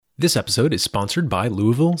This episode is sponsored by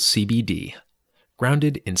Louisville CBD.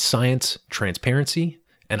 Grounded in science, transparency,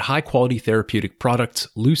 and high-quality therapeutic products,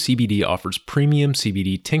 LOU CBD offers premium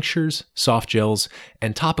CBD tinctures, soft gels,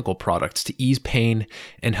 and topical products to ease pain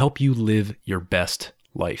and help you live your best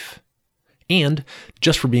life. And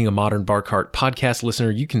just for being a Modern Bar Cart podcast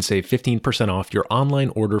listener, you can save 15% off your online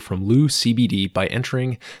order from LOU CBD by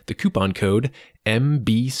entering the coupon code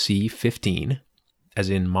MBC15,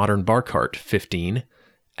 as in Modern Bar Cart 15,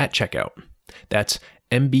 at checkout. That's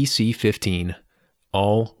MBC15,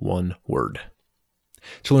 all one word.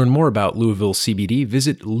 To learn more about Louisville CBD,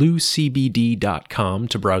 visit loucbd.com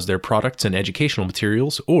to browse their products and educational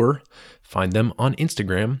materials, or find them on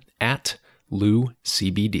Instagram at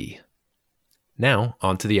LouCBD. Now,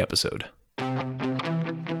 on to the episode.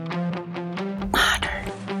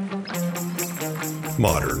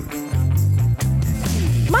 Modern.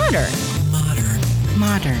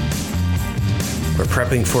 We're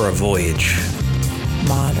prepping for a voyage.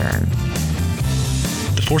 Modern.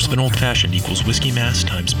 The force of an old-fashioned equals whiskey mass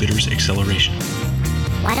times bitters acceleration.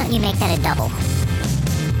 Why don't you make that a double?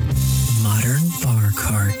 Modern Bar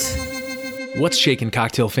Cart. What's shaking,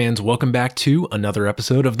 cocktail fans? Welcome back to another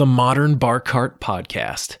episode of the Modern Bar Cart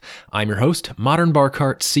podcast. I'm your host, Modern Bar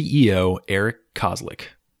Cart CEO Eric Kozlik.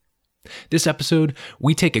 This episode,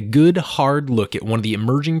 we take a good, hard look at one of the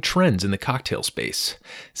emerging trends in the cocktail space,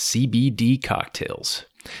 CBD cocktails.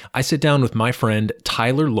 I sit down with my friend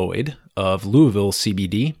Tyler Lloyd of Louisville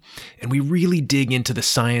CBD, and we really dig into the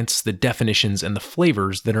science, the definitions, and the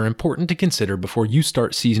flavors that are important to consider before you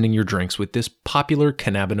start seasoning your drinks with this popular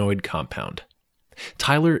cannabinoid compound.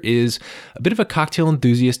 Tyler is a bit of a cocktail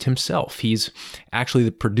enthusiast himself. He's actually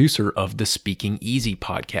the producer of the Speaking Easy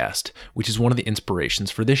podcast, which is one of the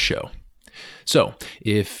inspirations for this show. So,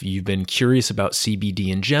 if you've been curious about CBD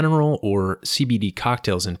in general or CBD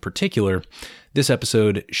cocktails in particular, this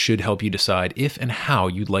episode should help you decide if and how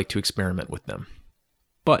you'd like to experiment with them.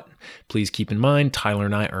 But please keep in mind, Tyler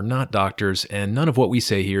and I are not doctors, and none of what we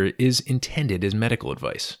say here is intended as medical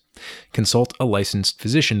advice. Consult a licensed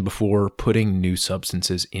physician before putting new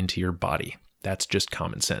substances into your body. That's just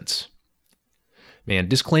common sense. Man,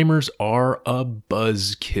 disclaimers are a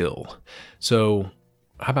buzzkill. So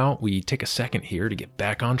how about we take a second here to get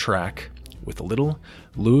back on track with a little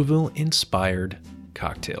Louisville-inspired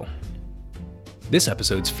cocktail. This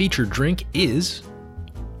episode's featured drink is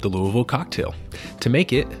the Louisville cocktail. To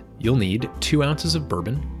make it, you'll need 2 ounces of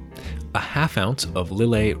bourbon, a half ounce of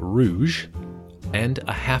Lillet Rouge, and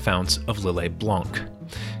a half ounce of Lillet Blanc.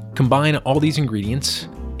 Combine all these ingredients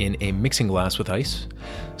in a mixing glass with ice.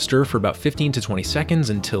 Stir for about 15 to 20 seconds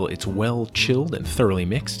until it's well chilled and thoroughly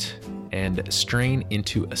mixed, and strain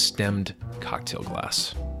into a stemmed cocktail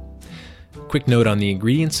glass. Quick note on the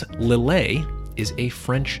ingredients: Lillet is a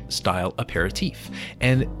French-style aperitif,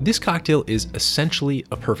 and this cocktail is essentially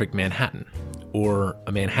a perfect Manhattan, or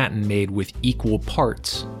a Manhattan made with equal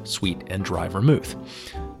parts sweet and dry vermouth.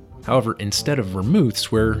 However, instead of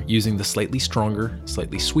vermouths, we're using the slightly stronger,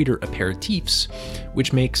 slightly sweeter aperitifs,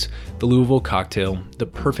 which makes the Louisville cocktail the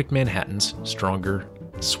perfect Manhattan's stronger,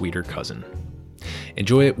 sweeter cousin.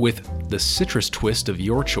 Enjoy it with the citrus twist of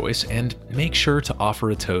your choice, and make sure to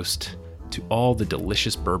offer a toast to all the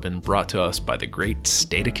delicious bourbon brought to us by the great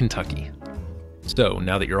state of Kentucky. So,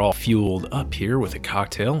 now that you're all fueled up here with a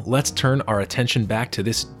cocktail, let's turn our attention back to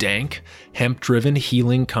this dank, hemp-driven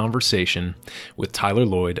healing conversation with Tyler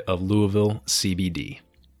Lloyd of Louisville CBD.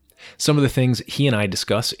 Some of the things he and I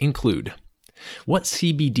discuss include what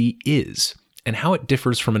CBD is and how it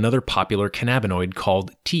differs from another popular cannabinoid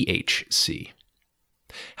called THC.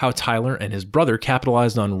 How Tyler and his brother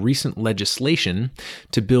capitalized on recent legislation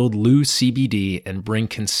to build LOU CBD and bring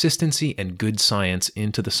consistency and good science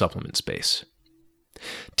into the supplement space.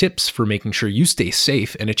 Tips for making sure you stay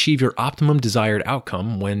safe and achieve your optimum desired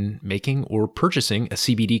outcome when making or purchasing a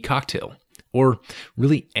CBD cocktail, or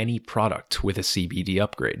really any product with a CBD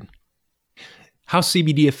upgrade. How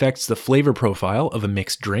CBD affects the flavor profile of a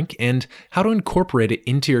mixed drink, and how to incorporate it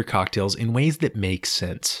into your cocktails in ways that make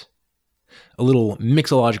sense. A little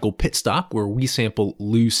mixological pit stop where we sample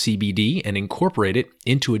LOU CBD and incorporate it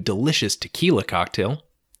into a delicious tequila cocktail.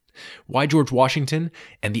 Why George Washington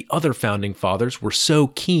and the other founding fathers were so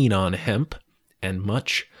keen on hemp, and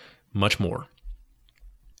much, much more.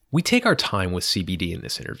 We take our time with CBD in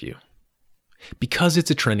this interview. Because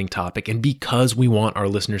it's a trending topic, and because we want our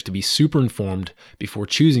listeners to be super informed before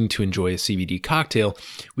choosing to enjoy a CBD cocktail,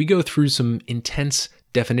 we go through some intense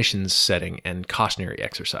definitions setting and cautionary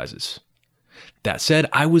exercises. That said,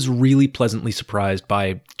 I was really pleasantly surprised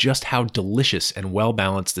by just how delicious and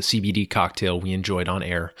well-balanced the CBD cocktail we enjoyed on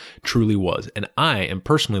air truly was, and I am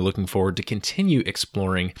personally looking forward to continue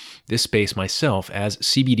exploring this space myself as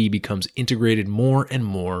CBD becomes integrated more and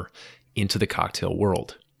more into the cocktail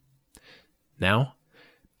world. Now,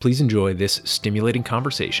 please enjoy this stimulating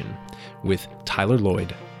conversation with Tyler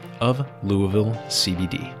Lloyd of Louisville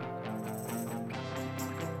CBD.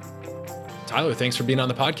 Tyler, thanks for being on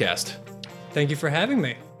the podcast. Thank you for having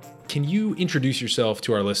me. Can you introduce yourself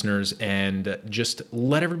to our listeners and just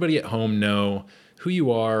let everybody at home know who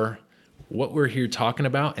you are, what we're here talking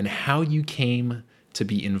about, and how you came to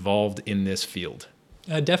be involved in this field?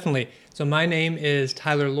 Definitely. So my name is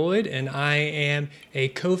Tyler Lloyd, and I am a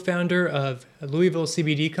co-founder of Louisville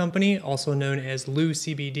CBD Company, also known as LOU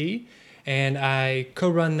CBD, and I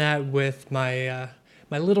co-run that with my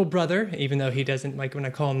little brother, even though he doesn't like when I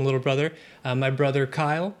call him little brother, my brother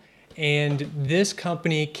Kyle. And this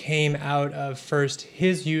company came out of first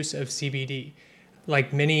his use of CBD.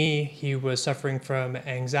 Like many, he was suffering from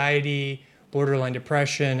anxiety, borderline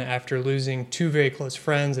depression after losing two very close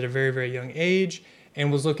friends at a very, very young age,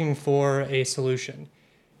 and was looking for a solution.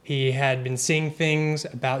 He had been seeing things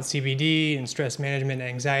about CBD and stress management and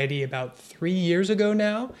anxiety about 3 years ago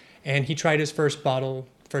now, and he tried his first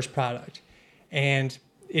product. And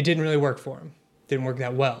it didn't really work for him. Didn't work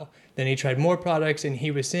that well. Then he tried more products, and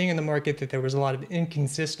he was seeing in the market that there was a lot of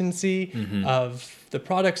inconsistency of the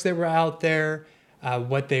products that were out there,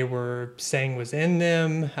 what they were saying was in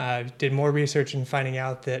them. Did more research and finding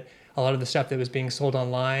out that a lot of the stuff that was being sold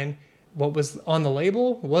online, what was on the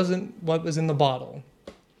label wasn't what was in the bottle.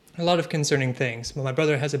 A lot of concerning things. Well, my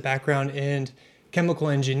brother has a background in chemical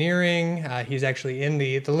engineering. He's actually in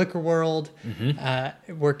the liquor world,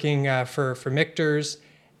 working for Michter's.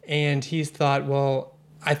 And he's thought, well,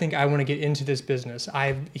 I think I want to get into this business.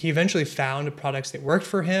 He eventually found products that worked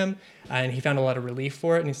for him, and he found a lot of relief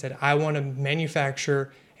for it. And he said, I want to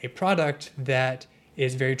manufacture a product that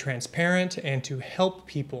is very transparent and to help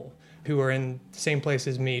people who are in the same place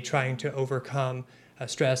as me trying to overcome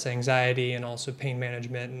stress, anxiety, and also pain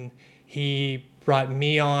management. And he brought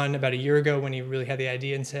me on about a year ago when he really had the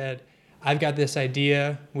idea and said, I've got this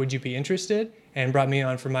idea, would you be interested? And brought me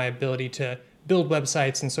on for my ability to build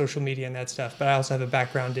websites and social media and that stuff. But I also have a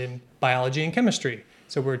background in biology and chemistry.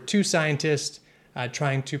 So we're two scientists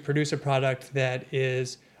trying to produce a product that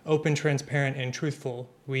is open, transparent, and truthful.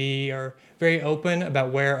 We are very open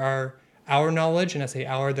about where our knowledge, and I say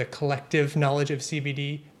our, the collective knowledge of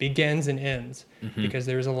CBD begins and ends, because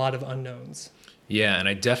there's a lot of unknowns. Yeah, and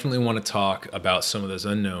I definitely want to talk about some of those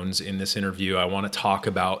unknowns in this interview. I want to talk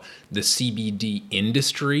about the CBD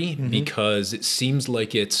industry because it seems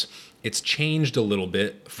like it's changed a little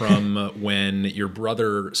bit from when your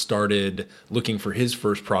brother started looking for his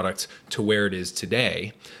first product to where it is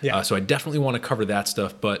today. Yeah. So I definitely want to cover that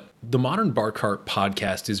stuff. But the Modern Bar Cart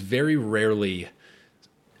podcast is very rarely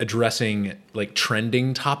addressing like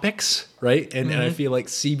trending topics, right? And I feel like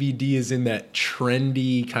CBD is in that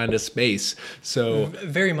trendy kind of space. So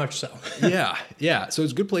very much so. Yeah. So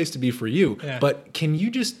it's a good place to be for you. Yeah. But can you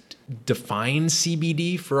just define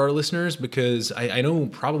CBD for our listeners? Because I know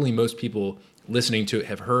probably most people listening to it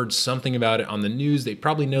have heard something about it on the news. They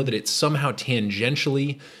probably know that it's somehow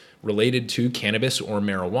tangentially related to cannabis or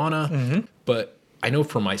marijuana. But I know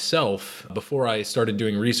for myself, before I started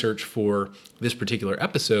doing research for this particular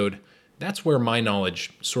episode, that's where my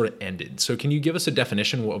knowledge sort of ended. So can you give us a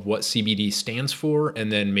definition of what CBD stands for,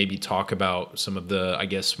 and then maybe talk about some of the, I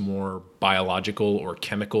guess, more biological or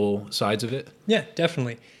chemical sides of it? Yeah,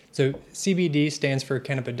 definitely. So CBD stands for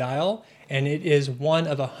cannabidiol, and it is one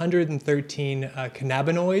of 113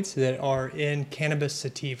 cannabinoids that are in cannabis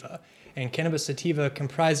sativa. And cannabis sativa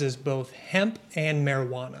comprises both hemp and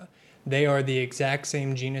marijuana. They are the exact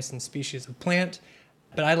same genus and species of plant,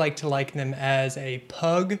 but I like to liken them as a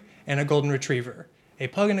pug and a golden retriever. A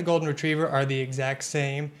pug and a golden retriever are the exact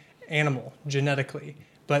same animal genetically,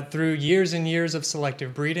 but through years and years of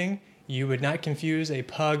selective breeding, you would not confuse a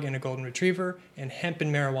pug and a golden retriever, and hemp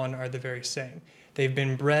and marijuana are the very same. They've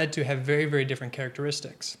been bred to have very, very different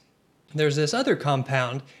characteristics. There's this other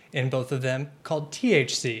compound in both of them called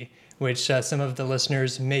THC, which some of the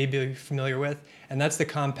listeners may be familiar with, and that's the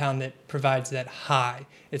compound that provides that high.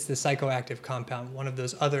 It's the psychoactive compound, one of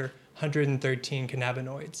those other 113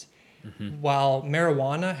 cannabinoids. While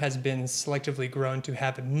marijuana has been selectively grown to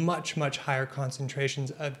have much, much higher concentrations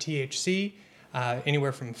of THC,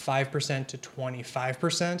 anywhere from 5% to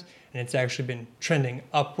 25%, and it's actually been trending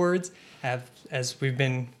upwards as we've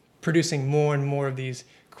been producing more and more of these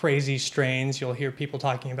crazy strains. You'll hear people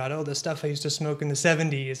talking about, the stuff I used to smoke in the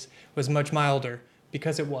 70s was much milder,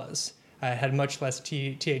 because it was. had much less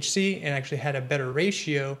THC and actually had a better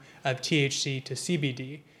ratio of THC to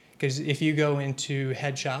CBD. Because if you go into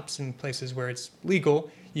head shops and places where it's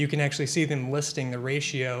legal, you can actually see them listing the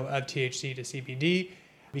ratio of THC to CBD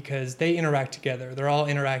because they interact together. They're all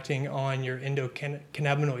interacting on your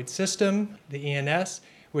endocannabinoid system, the ENS,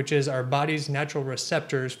 which is our body's natural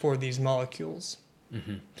receptors for these molecules.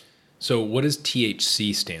 Mm-hmm. So what does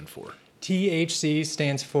THC stand for? THC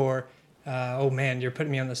stands for, oh man, you're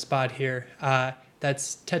putting me on the spot here.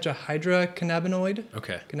 That's tetrahydrocannabinoid.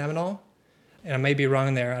 Okay. Cannabinol. And I may be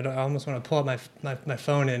wrong there. I almost want to pull up my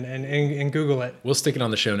phone and Google it. We'll stick it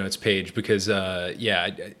on the show notes page because,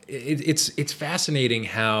 it's fascinating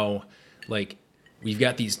how, like, we've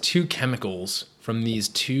got these two chemicals from these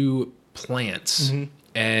two plants, mm-hmm.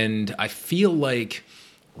 and I feel like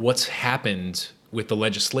what's happened with the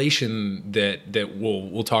legislation that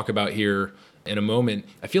we'll talk about here in a moment,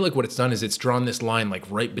 I feel like what it's done is it's drawn this line like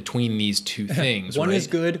right between these two things. One right? is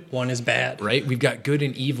good, one is bad. Right? We've got good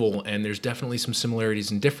and evil, and there's definitely some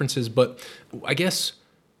similarities and differences, but I guess,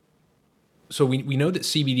 so we know that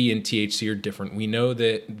CBD and THC are different. We know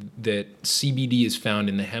that CBD is found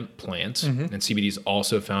in the hemp plants, mm-hmm. and CBD is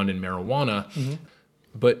also found in marijuana, mm-hmm.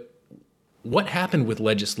 but what happened with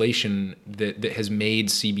legislation that has made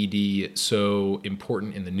CBD so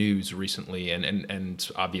important in the news recently,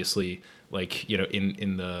 and obviously, like, you know,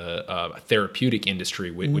 in the therapeutic industry,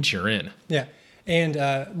 which you're in? Yeah, and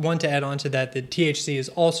one to add on to that, the THC is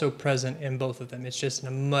also present in both of them. It's just in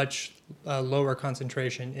a much lower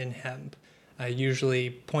concentration in hemp,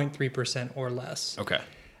 usually 0.3% or less. Okay.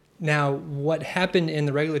 Now, what happened in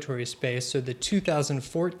the regulatory space, so the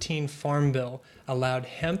 2014 Farm Bill allowed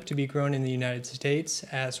hemp to be grown in the United States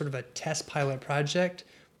as sort of a test pilot project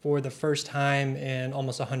for the first time in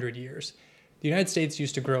almost 100 years. The United States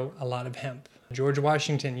used to grow a lot of hemp. George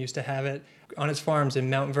Washington used to have it on his farms in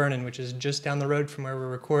Mount Vernon, which is just down the road from where we're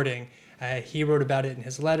recording. He wrote about it in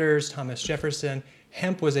his letters, Thomas Jefferson.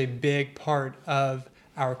 Hemp was a big part of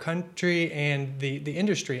our country and the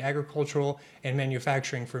industry, agricultural and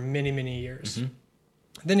manufacturing, for many, many years.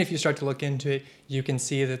 Mm-hmm. Then if you start to look into it, you can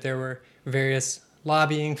see that there were various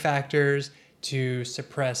lobbying factors to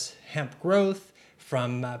suppress hemp growth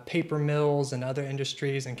from paper mills and other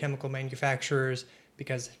industries and chemical manufacturers,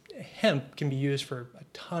 because hemp can be used for a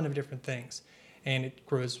ton of different things. And it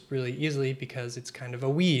grows really easily because it's kind of a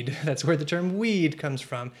weed. That's where the term weed comes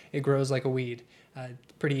from. It grows like a weed.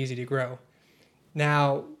 It's pretty easy to grow.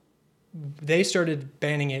 Now, they started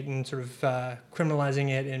banning it and sort of criminalizing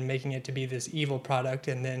it and making it to be this evil product.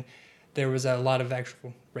 And then there was a lot of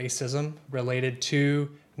actual racism related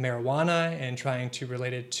to marijuana and trying to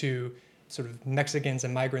relate it to sort of Mexicans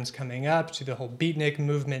and migrants coming up, to the whole beatnik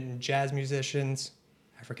movement and jazz musicians,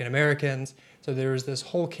 African Americans. So there was this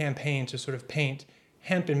whole campaign to sort of paint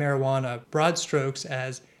hemp and marijuana, broad strokes,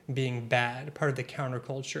 as being bad, part of the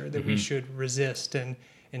counterculture that mm-hmm. we should resist and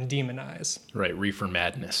demonize. Right, Reefer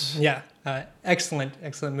Madness. Yeah, excellent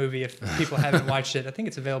movie. If people haven't watched it, I think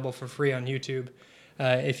it's available for free on YouTube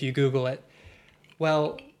if you Google it.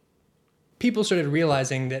 Well, people started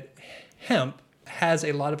realizing that hemp has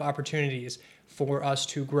a lot of opportunities for us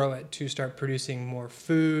to grow it, to start producing more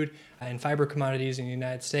food and fiber commodities in the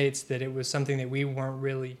United States, that it was something that we weren't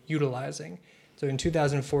really utilizing. So in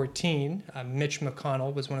 2014, Mitch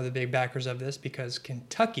McConnell was one of the big backers of this, because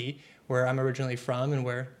Kentucky, where I'm originally from and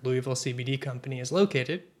where Louisville CBD Company is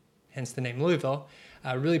located, hence the name Louisville,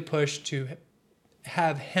 really pushed to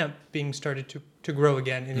have hemp being started to grow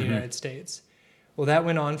again in the mm-hmm. United States. Well, that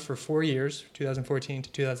went on for 4 years, 2014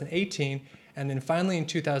 to 2018, and then finally in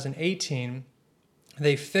 2018,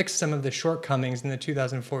 they fixed some of the shortcomings in the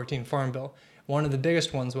 2014 Farm Bill. One of the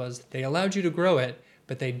biggest ones was they allowed you to grow it,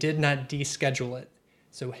 but they did not deschedule it.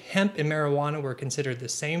 So hemp and marijuana were considered the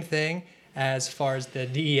same thing as far as the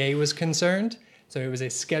DEA was concerned. So it was a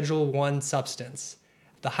Schedule I substance,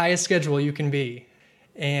 the highest schedule you can be.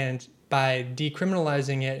 And by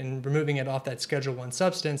decriminalizing it and removing it off that Schedule I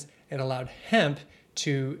substance, it allowed hemp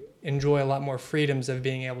to enjoy a lot more freedoms of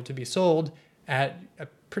being able to be sold at, I'm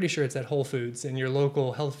pretty sure it's at Whole Foods and your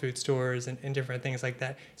local health food stores and different things like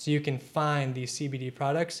that. So you can find these CBD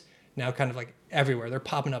products now kind of like everywhere. They're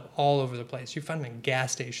popping up all over the place. You find them in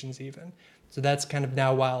gas stations even. So that's kind of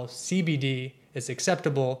now, while CBD is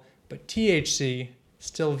acceptable, but THC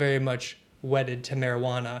still very much wedded to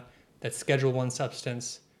marijuana, that Schedule I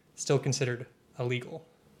substance still considered illegal.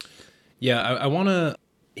 Yeah, I want to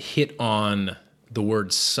hit on the word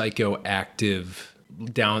psychoactive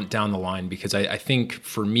down the line, because I think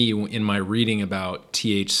for me, in my reading about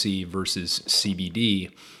THC versus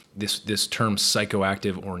CBD, this term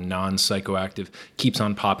psychoactive or non-psychoactive keeps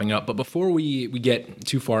on popping up. But before we get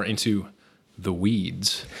too far into the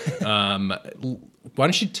weeds, why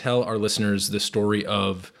don't you tell our listeners the story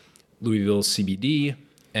of Louisville CBD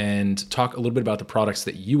and talk a little bit about the products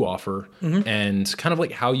that you offer and kind of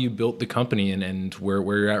like how you built the company and where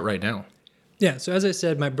you're at right now. Yeah, so as I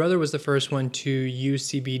said, my brother was the first one to use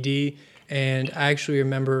CBD, and I actually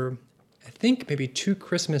remember, I think maybe 2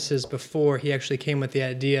 Christmases before he actually came with the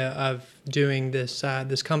idea of doing this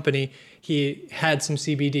this company, he had some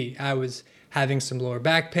CBD. I was having some lower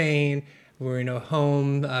back pain. We were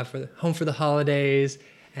home for the holidays,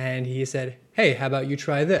 and he said, "Hey, how about you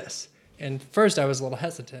try this?" And first I was a little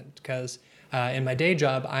hesitant because in my day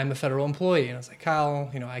job I'm a federal employee, and I was like,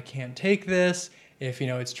 "Kyle, I can't take this if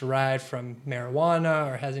it's derived from marijuana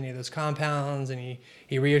or has any of those compounds." And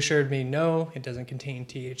he reassured me, "No, it doesn't contain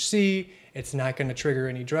THC. It's not going to trigger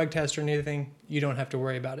any drug test or anything. You don't have to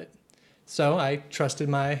worry about it." So I trusted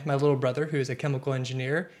my little brother, who is a chemical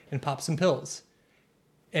engineer, and popped some pills.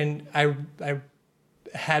 And I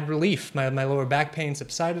had relief. My lower back pain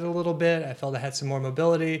subsided a little bit. I felt I had some more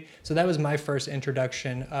mobility. So that was my first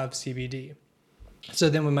introduction of CBD. So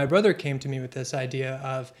then when my brother came to me with this idea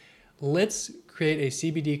of, let's create a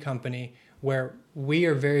CBD company where we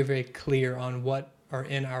are very, very clear on what are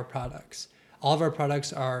in our products. All of our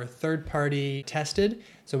products are third-party tested.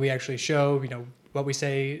 So we actually show, what we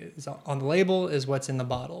say is on the label is what's in the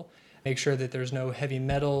bottle. Make sure that there's no heavy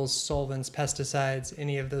metals, solvents, pesticides,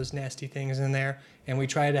 any of those nasty things in there. And we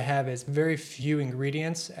try to have as very few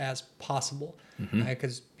ingredients as possible,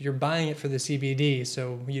 because you're buying it for the CBD,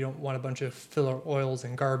 so you don't want a bunch of filler oils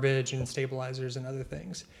and garbage and stabilizers and other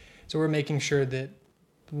things. So we're making sure that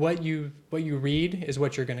what you read is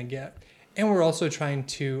what you're going to get. And we're also trying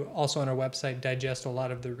to, on our website, digest a lot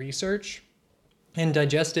of the research and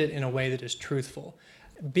digest it in a way that is truthful.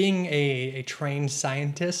 Being a trained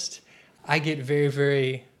scientist, I get very,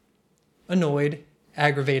 very annoyed,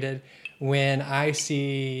 aggravated when I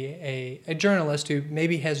see a journalist who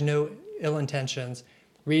maybe has no ill intentions,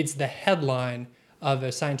 reads the headline of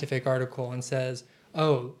a scientific article and says,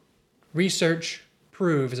 "Oh, research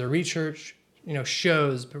proves," or research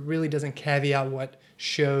shows, but really doesn't caveat what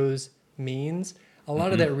shows means. A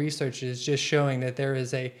lot of that research is just showing that there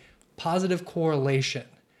is a positive correlation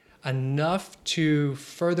enough to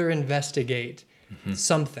further investigate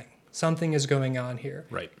something. Something is going on here.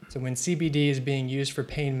 Right. So when CBD is being used for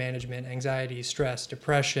pain management, anxiety, stress,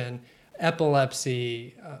 depression,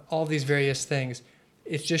 epilepsy, all these various things,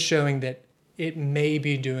 it's just showing that it may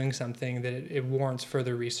be doing something that it warrants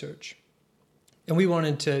further research. And we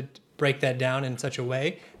wanted to break that down in such a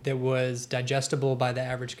way that was digestible by the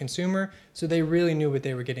average consumer, so they really knew what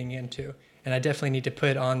they were getting into. And I definitely need to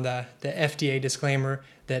put on the FDA disclaimer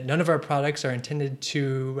that none of our products are intended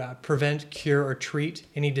to prevent, cure, or treat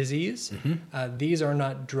any disease. These are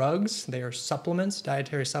not drugs. They are supplements,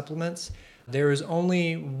 dietary supplements. There is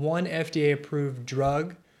only one FDA-approved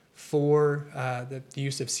drug for the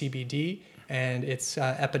use of CBD, and it's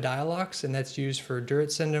Epidiolex, and that's used for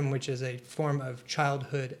Durrett syndrome, which is a form of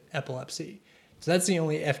childhood epilepsy. So that's the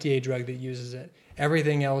only FDA drug that uses it.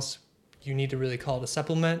 Everything else, you need to really call it a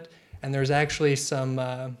supplement. And there's actually some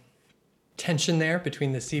tension there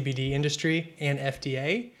between the CBD industry and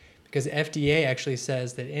FDA, because FDA actually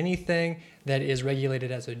says that anything that is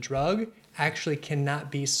regulated as a drug actually cannot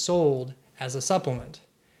be sold as a supplement.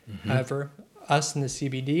 However, us in the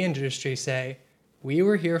CBD industry say, we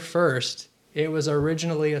were here first. It was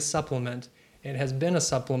originally a supplement. It has been a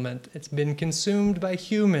supplement. It's been consumed by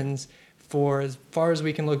humans for as far as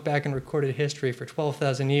we can look back in recorded history for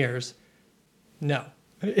 12,000 years. No.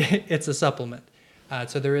 It's a supplement.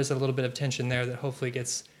 So there is a little bit of tension there that hopefully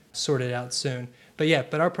gets sorted out soon.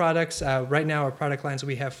 But our products, right now our product lines,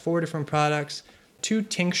 we have 4 different products, 2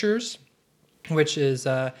 tinctures, which is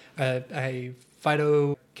a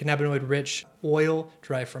phytocannabinoid-rich oil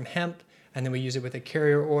derived from hemp, and then we use it with a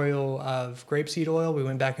carrier oil of grapeseed oil. We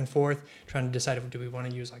went back and forth trying to decide if do we want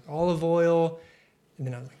to use like olive oil, and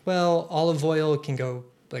then I was like, well, olive oil can go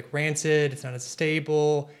like rancid, it's not as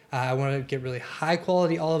stable. I want to get really high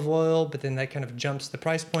quality olive oil, but then that kind of jumps the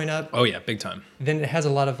price point up. Oh yeah, big time. Then it has a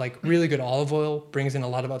lot of like really good olive oil, brings in a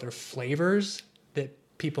lot of other flavors that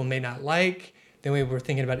people may not like. Then we were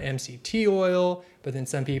thinking about MCT oil, but then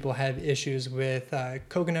some people have issues with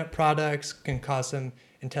coconut products, can cause some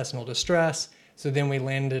intestinal distress. So then we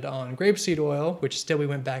landed on grapeseed oil, which still we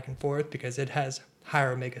went back and forth because it has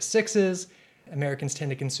higher omega-6s. Americans tend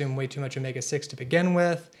to consume way too much omega-6 to begin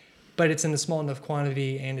with, but it's in a small enough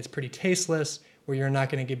quantity and it's pretty tasteless where you're not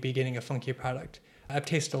going to be getting a funky product. I've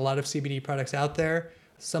tasted a lot of CBD products out there.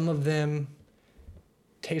 Some of them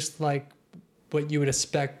taste like what you would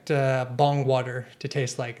expect bong water to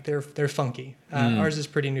taste like. They're funky. Ours is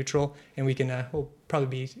pretty neutral, and we'll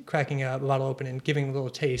probably be cracking a bottle open and giving a little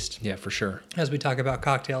taste. Yeah, for sure. As we talk about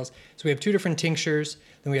cocktails. So we have 2 different tinctures,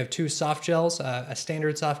 then we have 2 soft gels, a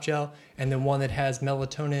standard soft gel, and then one that has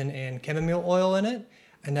melatonin and chamomile oil in it,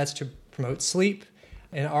 and that's to promote sleep.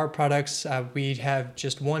 In our products, we have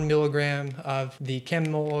just 1 milligram of the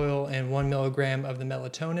chamomile oil and 1 milligram of the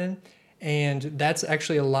melatonin. And that's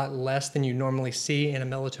actually a lot less than you normally see in a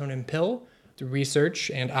melatonin pill. The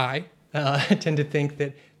research and I tend to think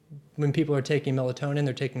that when people are taking melatonin,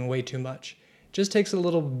 they're taking way too much. It just takes a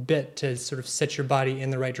little bit to sort of set your body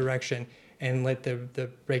in the right direction and let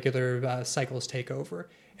the regular cycles take over.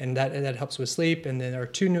 And that helps with sleep. And then our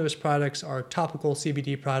 2 newest products are topical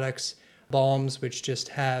CBD products, balms, which just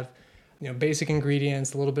have basic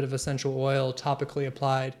ingredients, a little bit of essential oil topically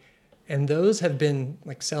applied. And those have been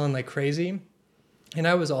selling like crazy. And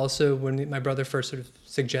I was also, when my brother first sort of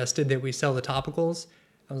suggested that we sell the topicals,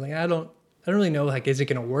 I was like, I don't really know, is it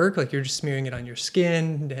going to work? You're just smearing it on your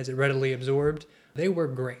skin. Has it readily absorbed? They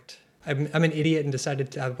work great. I'm an idiot and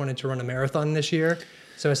decided I wanted to run a marathon this year.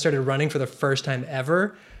 So I started running for the first time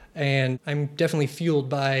ever. And I'm definitely fueled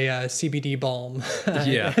by CBD balm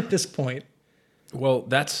at this point. Well,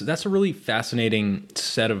 that's a really fascinating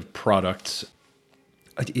set of products.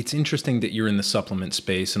 It's interesting that you're in the supplement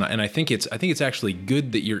space, and I think it's actually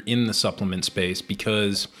good that you're in the supplement space,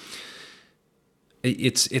 because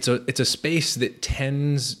it's a space that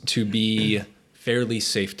tends to be fairly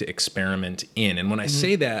safe to experiment in. And when I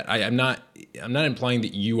say that, I'm not implying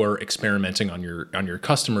that you are experimenting on your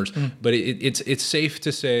customers, but it's safe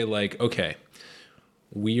to say okay,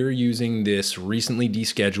 we are using this recently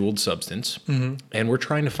descheduled substance, and we're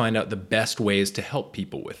trying to find out the best ways to help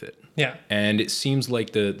people with it. Yeah. And it seems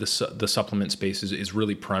like the supplement space is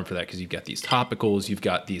really prime for that, because you've got these topicals, you've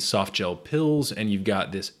got these soft gel pills, and you've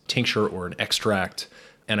got this tincture or an extract.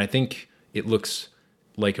 And I think it looks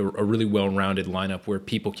like a really well-rounded lineup where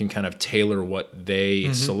people can kind of tailor what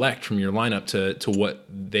they select from your lineup to what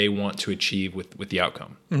they want to achieve with the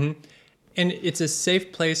outcome. And it's a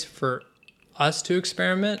safe place for us to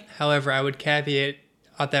experiment. However, I would caveat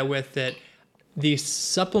that with that the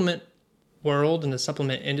supplement world and the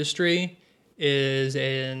supplement industry is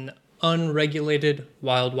an unregulated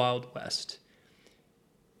wild, wild west.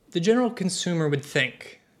 The general consumer would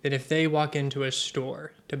think that if they walk into a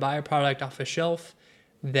store to buy a product off a shelf,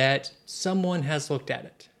 that someone has looked at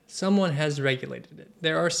it. Someone has regulated it.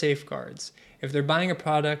 There are safeguards. If they're buying a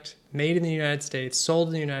product made in the United States, sold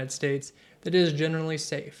in the United States, that is generally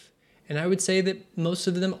safe. And I would say that most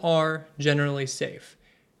of them are generally safe.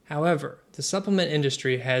 However, the supplement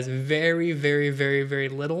industry has very, very, very, very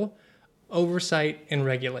little oversight and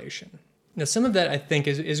regulation. Now, some of that I think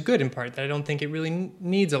is good in part, that I don't think it really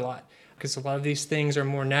needs a lot, because a lot of these things are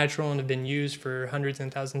more natural and have been used for hundreds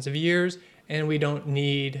and thousands of years, and we don't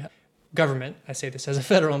need government, I say this as a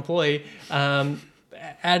federal employee,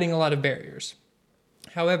 adding a lot of barriers.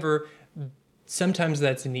 However, sometimes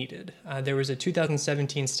that's needed. There was a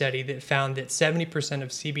 2017 study that found that 70% of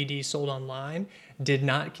CBD sold online did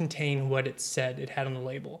not contain what it said it had on the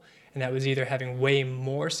label. And that was either having way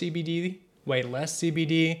more CBD, way less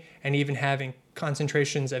CBD, and even having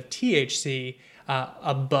concentrations of THC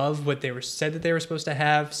above what they said that they were supposed to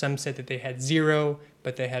have. Some said that they had 0,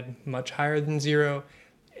 but they had much higher than 0.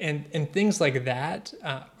 And things like that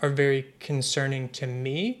are very concerning to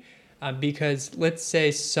me. Because let's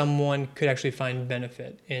say someone could actually find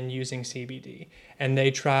benefit in using CBD, and they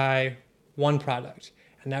try one product,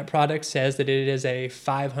 and that product says that it is a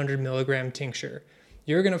 500 milligram tincture.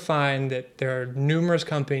 You're going to find that there are numerous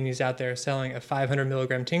companies out there selling a 500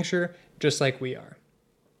 milligram tincture just like we are.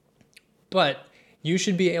 But you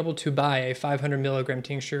should be able to buy a 500 milligram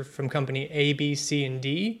tincture from company A, B, C, and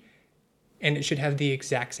D, and it should have the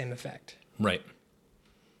exact same effect. Right.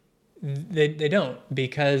 They don't,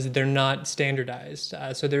 because they're not standardized.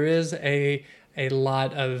 So there is a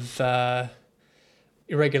lot of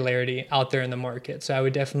irregularity out there in the market. So I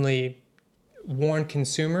would definitely warn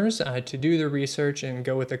consumers to do the research and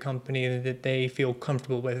go with a company that they feel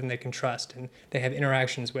comfortable with and they can trust and they have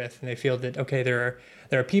interactions with, and they feel that, okay, there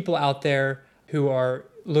are people out there who are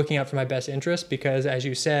looking out for my best interest, because as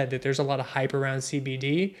you said, that there's a lot of hype around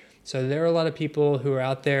CBD. So there are a lot of people who are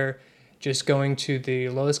out there just going to the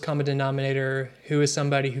lowest common denominator, who is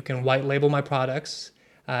somebody who can white label my products,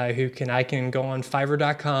 I can go on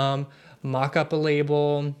Fiverr.com, mock up a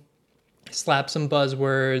label, slap some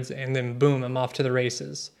buzzwords, and then boom, I'm off to the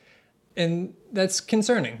races. And that's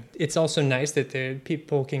concerning. It's also nice that the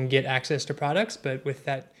people can get access to products, but with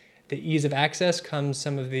that the ease of access comes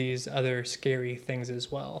some of these other scary things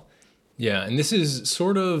as well. Yeah, and this is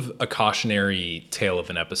sort of a cautionary tale of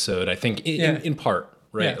an episode, I think, in part,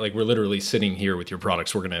 right? Yeah. Like we're literally sitting here with your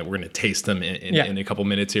products. We're gonna taste them in a couple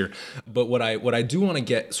minutes here. But what I do want to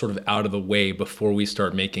get sort of out of the way before we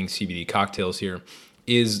start making CBD cocktails here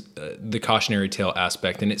is the cautionary tale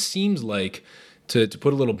aspect. And it seems like, to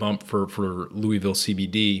put a little bump for Louisville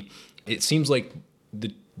CBD, it seems like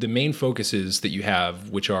the main focuses that you have,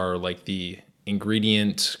 which are like the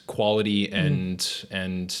ingredient quality and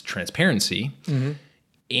transparency,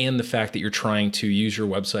 and the fact that you're trying to use your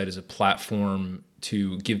website as a platform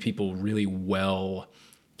to give people really well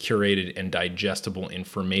curated and digestible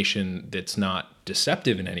information that's not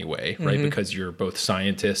deceptive in any way, right? Because you're both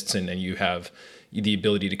scientists and you have the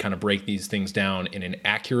ability to kind of break these things down in an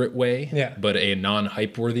accurate way, but a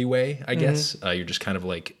non-hype worthy way, I guess. You're just kind of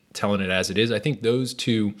like telling it as it is. I think those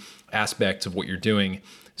two aspects of what you're doing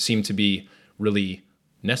seem to be really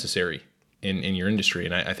necessary in your industry.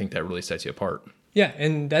 And I think that really sets you apart. Yeah,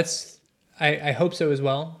 and that's, I hope so as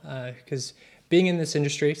well, because being in this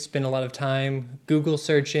industry, spend a lot of time Google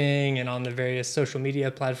searching and on the various social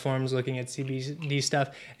media platforms looking at CBD stuff.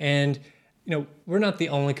 And, we're not the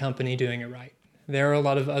only company doing it right. There are a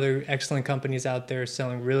lot of other excellent companies out there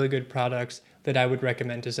selling really good products that I would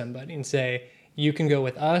recommend to somebody and say, you can go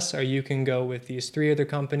with us or you can go with these 3 other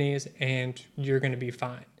companies and you're going to be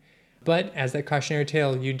fine. But as that cautionary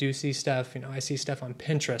tale, you do see stuff, I see stuff on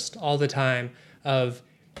Pinterest all the time of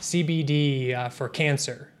CBD for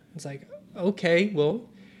cancer. It's like, okay, well,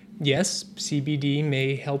 yes, CBD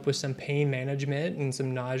may help with some pain management and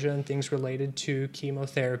some nausea and things related to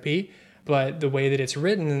chemotherapy. But the way that it's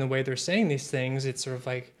written and the way they're saying these things, it's sort of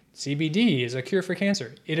like CBD is a cure for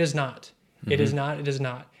cancer. It is not. It is not. It is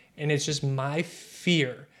not. And it's just my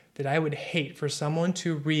fear that I would hate for someone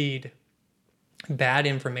to read bad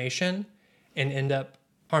information and end up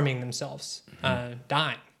harming themselves,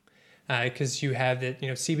 dying. Because you have that,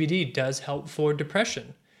 CBD does help for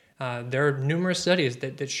depression. There are numerous studies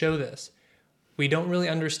that show this. We don't really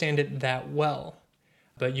understand it that well.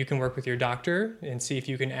 But you can work with your doctor and see if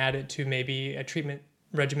you can add it to maybe a treatment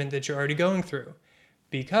regimen that you're already going through.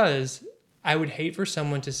 Because I would hate for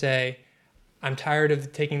someone to say, I'm tired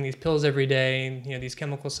of taking these pills every day, these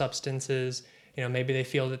chemical substances. Maybe they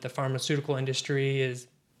feel that the pharmaceutical industry is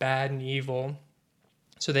bad and evil.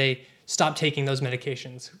 So they stop taking those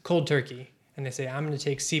medications, cold turkey. And they say, I'm going to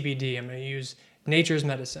take CBD. I'm going to use nature's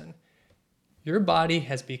medicine. Your body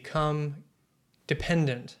has become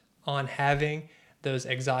dependent on having those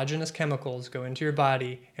exogenous chemicals go into your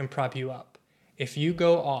body and prop you up. If you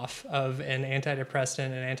go off of an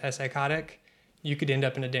antidepressant and antipsychotic, you could end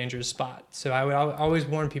up in a dangerous spot. So I would always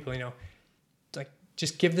warn people, like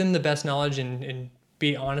just give them the best knowledge and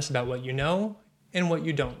be honest about what you know and what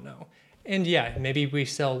you don't know. And yeah, maybe we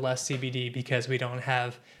sell less CBD because we don't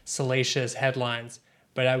have salacious headlines,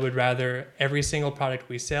 but I would rather every single product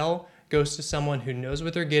we sell goes to someone who knows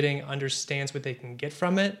what they're getting, understands what they can get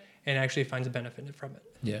from it, and actually finds a benefit from it.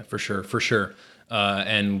 Yeah, for sure.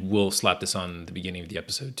 And we'll slap this on the beginning of the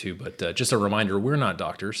episode too. But just a reminder, we're not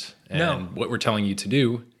doctors. And what we're telling you to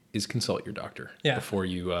do is consult your doctor before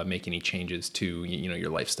you make any changes to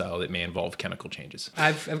your lifestyle that may involve chemical changes.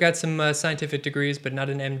 I've got some scientific degrees, but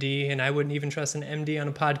not an MD. And I wouldn't even trust an MD on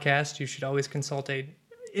a podcast. You should always consult a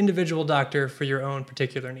individual doctor for your own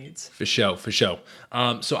particular needs. For sure. So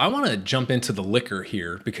I want to jump into the liquor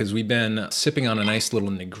here because we've been sipping on a nice little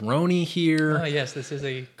Negroni here. Oh, yes, this is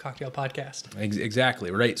a cocktail podcast.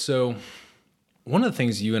 Exactly, right? So one of the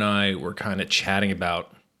things you and I were kind of chatting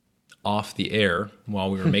about off the air while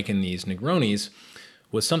we were making these Negronis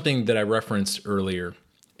was something that I referenced earlier.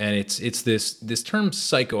 And it's this term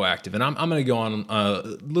psychoactive. And I'm going to go on a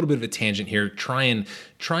little bit of a tangent here, try and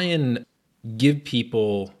give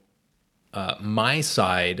people my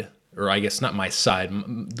side, or I guess not my side,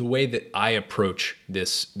 the way that I approach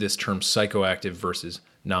this term psychoactive versus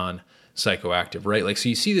non-psychoactive, right? Like, so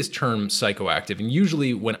you see this term psychoactive, and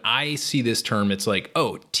usually when I see this term, it's like,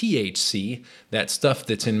 oh, THC, that stuff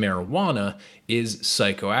that's in marijuana, is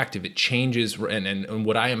psychoactive. It changes, and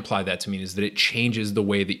what I imply that to mean is that it changes the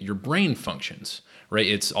way that your brain functions, right?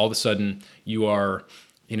 It's all of a sudden you are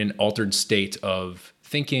in an altered state of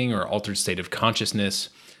thinking or altered state of consciousness.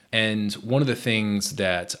 And one of the things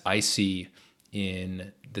that I see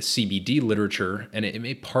in the CBD literature, and it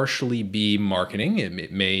may partially be marketing,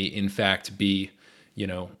 it may in fact be,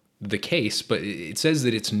 the case, but it says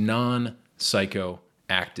that it's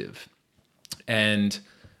non-psychoactive. And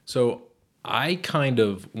so I kind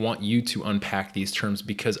of want you to unpack these terms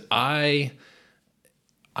because I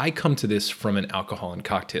come to this from an alcohol and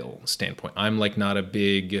cocktail standpoint. I'm like not a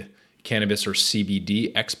big cannabis or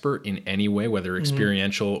CBD expert in any way, whether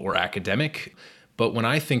experiential or academic. But when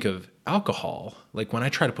I think of alcohol, like when I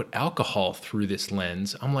try to put alcohol through this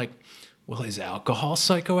lens, I'm like, well, is alcohol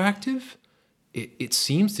psychoactive? It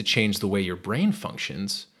seems to change the way your brain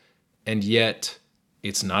functions, and yet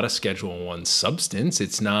it's not a Schedule 1 substance.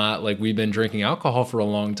 It's not like we've been drinking alcohol for a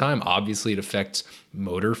long time. Obviously, it affects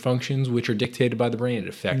motor functions, which are dictated by the brain. It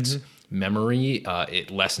affects memory. It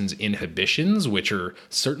lessens inhibitions, which are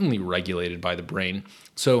certainly regulated by the brain.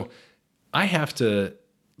 So I have to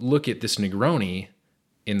look at this Negroni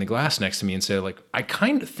in the glass next to me and say, like, I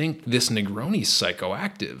kind of think this Negroni's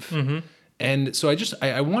psychoactive. And so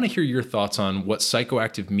I want to hear your thoughts on what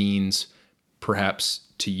psychoactive means, perhaps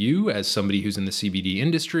to you as somebody who's in the CBD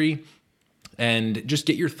industry, and just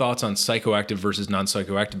get your thoughts on psychoactive versus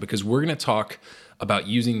non-psychoactive, because we're going to talk about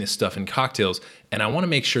using this stuff in cocktails, and I want to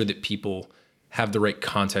make sure that people have the right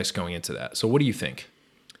context going into that. So what do you think?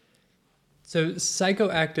 So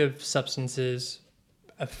psychoactive substances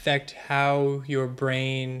affect how your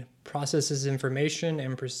brain processes information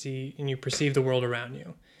and you perceive the world around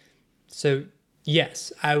you. So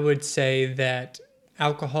yes, I would say that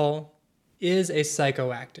alcohol is a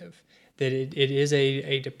psychoactive, that it is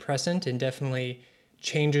a depressant and definitely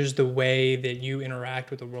changes the way that you interact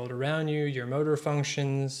with the world around you, your motor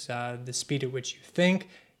functions, the speed at which you think,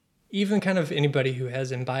 even kind of anybody who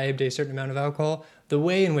has imbibed a certain amount of alcohol, the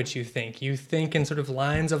way in which you think in sort of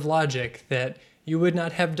lines of logic that you would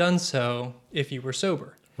not have done so if you were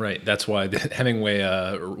sober. Right. That's why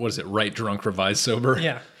Hemingway, what is it? Right drunk, revised sober.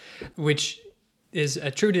 Yeah. Which is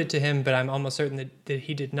attributed to him, but I'm almost certain that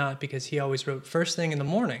he did not, because he always wrote first thing in the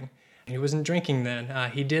morning. He wasn't drinking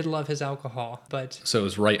then. He did love his alcohol, but... So it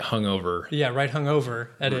was right hungover. Yeah, right hungover.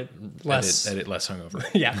 Edit less hungover.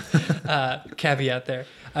 Yeah. Caveat there.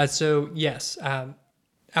 So yes,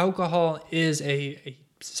 alcohol is a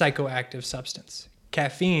psychoactive substance.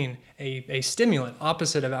 Caffeine, a stimulant,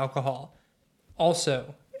 opposite of alcohol,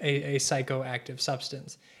 also a psychoactive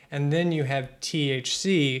substance. And then you have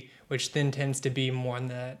THC, which then tends to be more in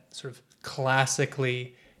that sort of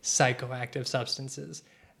classically psychoactive substances.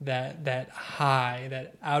 That high,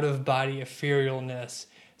 that out-of-body etherealness,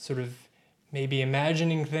 sort of maybe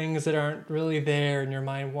imagining things that aren't really there, and your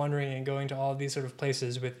mind wandering and going to all these sort of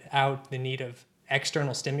places without the need of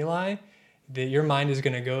external stimuli, that your mind is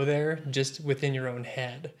going to go there just within your own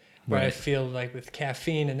head. Where I feel like with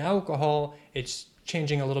caffeine and alcohol, it's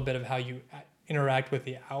changing a little bit of how you interact with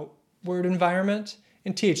the outward environment.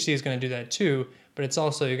 And THC is going to do that too, but it's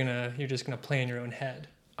also you're just going to play in your own head.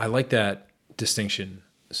 I like that distinction.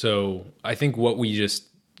 So I think what we just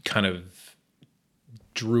kind of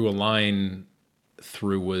drew a line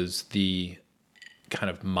through was the kind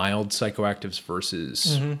of mild psychoactives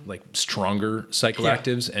versus like stronger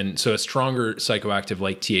psychoactives. Yeah. And so a stronger psychoactive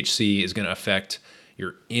like THC is going to affect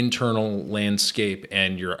your internal landscape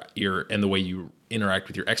and and the way you interact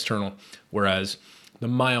with your external, whereas the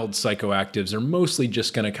mild psychoactives are mostly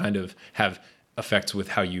just going to kind of have effects with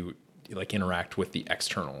how you like interact with the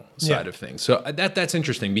external side of things. So that's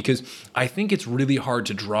interesting, because I think it's really hard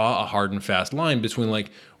to draw a hard and fast line between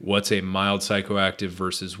like what's a mild psychoactive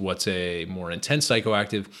versus what's a more intense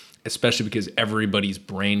psychoactive, especially because everybody's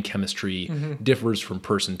brain chemistry differs from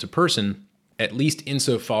person to person, at least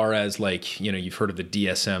insofar as like, you know, you've heard of the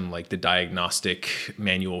DSM, like the diagnostic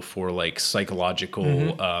manual for like psychological,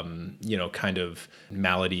 you know, kind of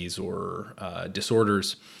maladies or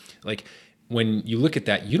disorders. Like, when you look at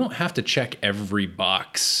that, you don't have to check every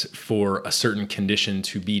box for a certain condition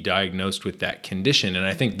to be diagnosed with that condition. And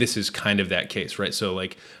I think this is kind of that case, right? So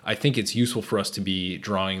like, I think it's useful for us to be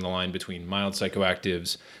drawing the line between mild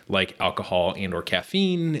psychoactives like alcohol and or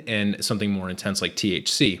caffeine and something more intense like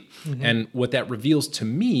THC. And what that reveals to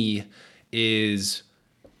me is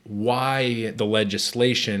why the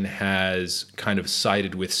legislation has kind of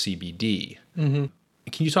sided with CBD.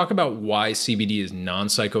 Can you talk about why CBD is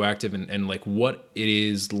non-psychoactive and like what it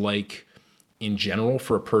is like in general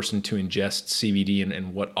for a person to ingest CBD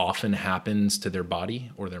and what often happens to their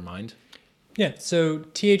body or their mind? Yeah, so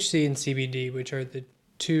THC and CBD, which are the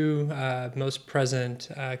two most present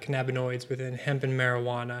cannabinoids within hemp and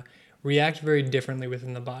marijuana, react very differently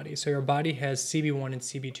within the body. So your body has CB1 and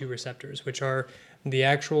CB2 receptors, which are the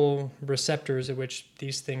actual receptors at which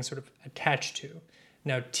these things sort of attach to.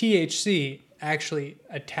 Now, THC actually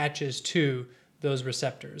attaches to those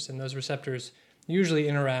receptors, and those receptors usually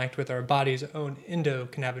interact with our body's own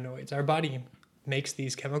endocannabinoids. Our body makes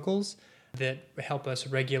these chemicals that help us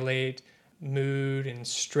regulate mood and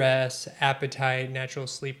stress, appetite, natural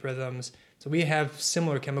sleep rhythms. So we have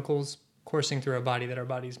similar chemicals coursing through our body that our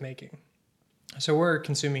body's making. So we're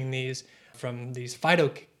consuming these from these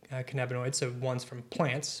cannabinoids. So one's from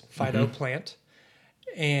plants, phytoplant,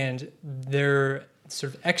 and they're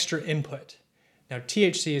sort of extra input. Now,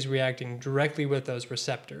 THC is reacting directly with those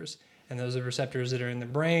receptors, and those are receptors that are in the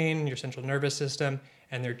brain, your central nervous system,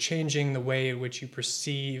 and they're changing the way in which you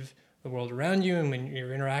perceive the world around you and when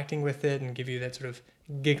you're interacting with it, and give you that sort of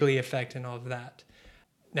giggly effect and all of that.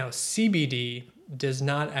 Now, CBD does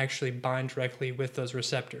not actually bind directly with those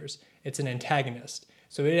receptors. It's an antagonist.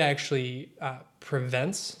 So it actually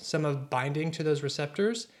prevents some of binding to those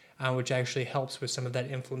receptors, which actually helps with some of that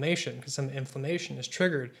inflammation, because some inflammation is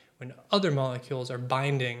triggered when other molecules are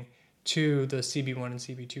binding to the CB1 and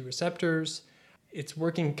CB2 receptors. It's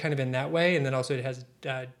working kind of in that way. And then also it has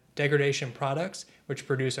degradation products, which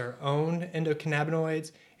produce our own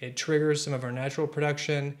endocannabinoids. It triggers some of our natural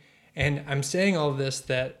production. And I'm saying all of this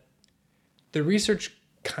that the research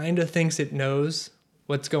kind of thinks it knows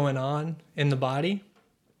what's going on in the body,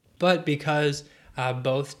 but because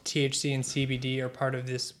both THC and CBD are part of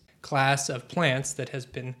this class of plants that has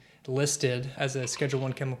been listed as a Schedule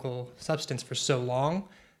I chemical substance for so long,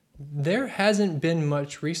 there hasn't been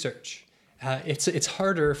much research. It's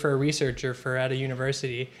harder for a researcher at a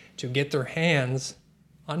university to get their hands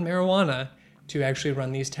on marijuana to actually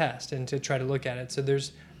run these tests and to try to look at it. So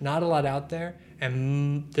there's not a lot out there,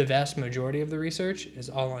 and the vast majority of the research is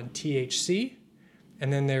all on THC,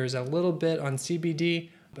 and then there's a little bit on CBD,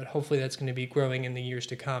 but hopefully that's going to be growing in the years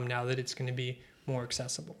to come now that it's going to be more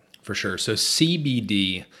accessible. For sure. So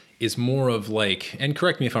CBD is more of like, and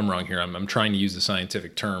correct me if I'm wrong here, I'm trying to use the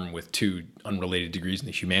scientific term with two unrelated degrees in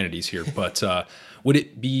the humanities here, but would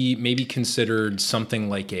it be maybe considered something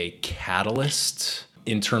like a catalyst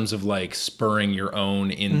in terms of like spurring your own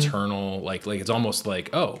internal, like it's almost like,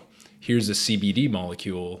 oh, here's a CBD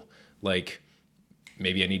molecule, like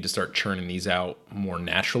maybe I need to start churning these out more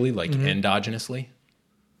naturally, like endogenously?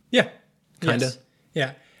 Yeah. Kind of? Yes.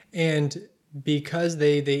 Yeah. And because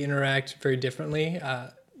they interact very differently,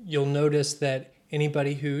 you'll notice that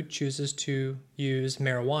anybody who chooses to use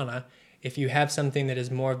marijuana, if you have something that is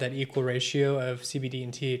more of that equal ratio of CBD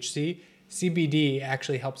and THC, CBD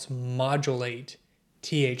actually helps modulate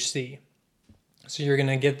THC. So you're going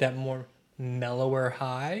to get that more mellower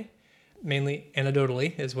high, mainly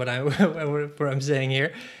anecdotally is what I'm saying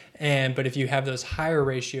here. But if you have those higher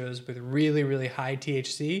ratios with really, really high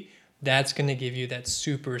THC, that's going to give you that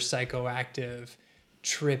super psychoactive,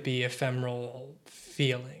 trippy, ephemeral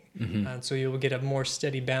feeling. So you'll get a more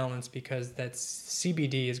steady balance because that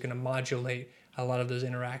CBD is going to modulate a lot of those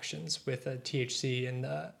interactions with THC and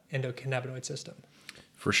the endocannabinoid system.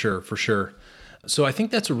 For sure, for sure. So I think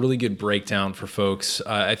that's a really good breakdown for folks.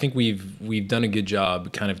 I think we've done a good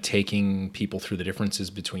job kind of taking people through the differences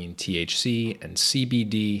between THC and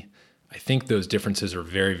CBD. I think those differences are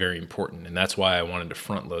very, very important, and that's why I wanted to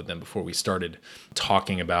front load them before we started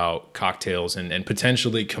talking about cocktails and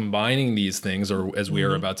potentially combining these things, or as we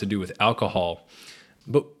are about to do with alcohol.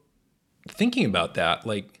 But thinking about that,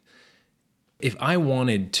 like if I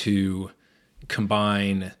wanted to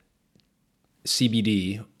combine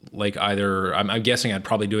CBD, like either, I'm guessing I'd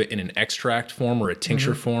probably do it in an extract form or a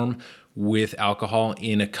tincture form with alcohol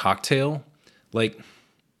in a cocktail. Like,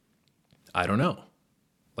 I don't know.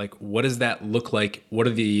 Like, what does that look like?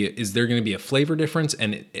 Is there going to be a flavor difference?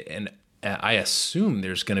 And I assume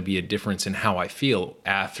there's going to be a difference in how I feel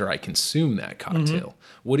after I consume that cocktail.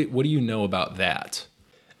 What do you know about that?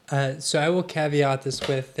 So I will caveat this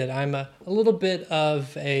with that I'm a little bit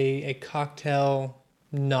of a cocktail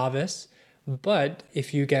novice. But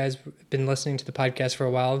if you guys have been listening to the podcast for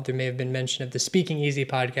a while, there may have been mention of the Speaking Easy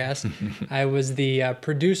podcast. I was the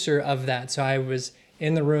producer of that. So I was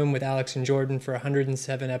in the room with Alex and Jordan for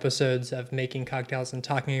 107 episodes of making cocktails and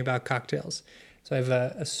talking about cocktails. So I've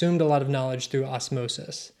assumed a lot of knowledge through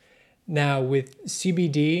osmosis. Now with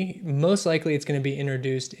CBD, most likely it's going to be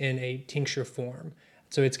introduced in a tincture form.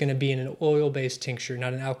 So it's going to be in an oil-based tincture,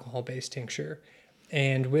 not an alcohol-based tincture.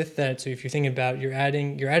 And with that, so if you're thinking about you're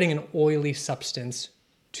adding an oily substance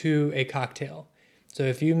to a cocktail. So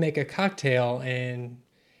if you make a cocktail and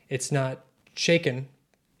it's not shaken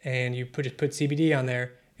and you put CBD on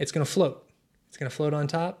there, it's going to float. It's going to float on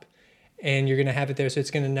top and you're going to have it there. So it's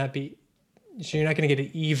going to not be, so you're not going to get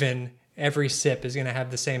it even. Every sip is going to have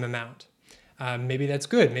the same amount. Maybe that's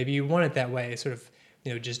good. Maybe you want it that way, sort of,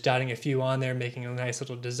 just dotting a few on there, making a nice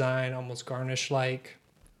little design, almost garnish-like.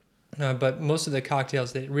 But most of the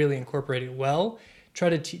cocktails that really incorporate it well, try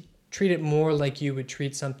to treat it more like you would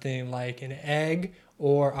treat something like an egg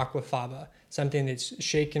or aquafaba, something that's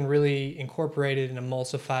shaken, really incorporated and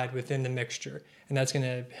emulsified within the mixture. And that's going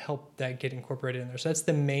to help that get incorporated in there. So that's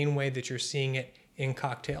the main way that you're seeing it in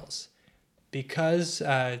cocktails. Because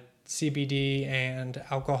CBD and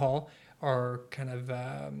alcohol are kind of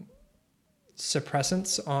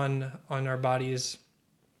suppressants on our body's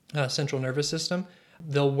central nervous system.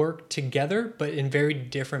 They'll work together, but in very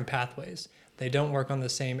different pathways. They don't work on the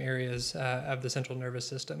same areas of the central nervous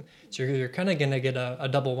system. So you're kind of going to get a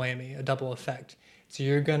double whammy, a double effect. So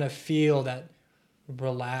you're going to feel that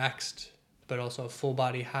relaxed, but also a full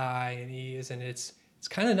body high and ease, and it's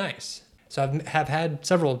kind of nice. So I have had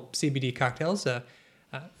several CBD cocktails.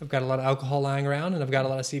 I've got a lot of alcohol lying around, and I've got a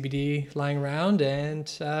lot of CBD lying around,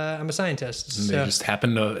 and I'm a scientist. And they just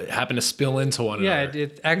happen to spill into one another. Yeah,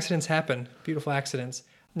 accidents happen. Beautiful accidents.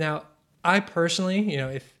 Now, I personally,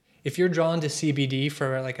 if you're drawn to CBD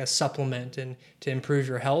for like a supplement and to improve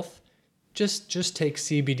your health, just take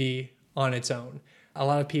CBD on its own. A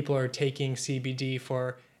lot of people are taking CBD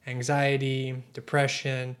for anxiety,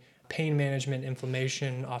 depression, pain management,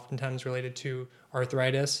 inflammation, oftentimes related to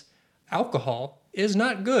arthritis. Alcohol is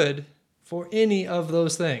not good for any of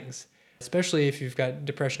those things, especially if you've got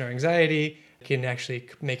depression or anxiety. It can actually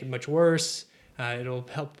make it much worse. It'll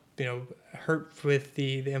help, hurt with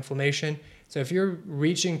the inflammation. So if you're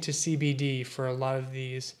reaching to CBD for a lot of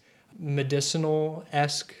these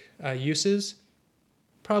medicinal-esque uses,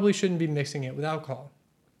 probably shouldn't be mixing it with alcohol.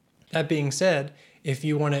 That being said, if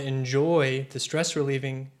you want to enjoy the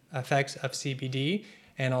stress-relieving effects of CBD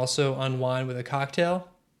and also unwind with a cocktail,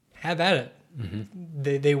 have at it. Mm-hmm.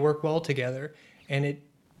 They work well together, and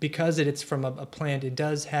because it's from a plant, it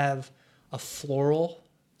does have a floral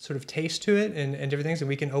sort of taste to it and different things. And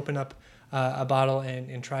we can open up a bottle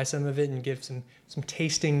and try some of it and give some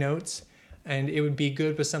tasting notes. And it would be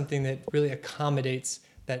good with something that really accommodates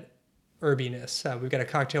that herbiness. We've got a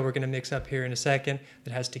cocktail we're going to mix up here in a second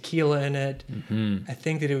that has tequila in it. Mm-hmm. I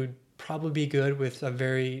think that it would probably be good with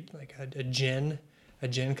a gin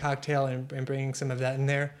cocktail and bringing some of that in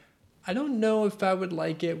there. I don't know if I would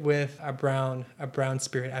like it with a brown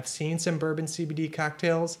spirit. I've seen some bourbon CBD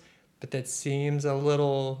cocktails, but that seems a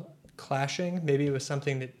little clashing. Maybe it was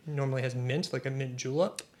something that normally has mint, like a mint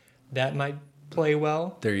julep. That might play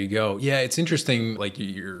well. There you go. Yeah, it's interesting. Like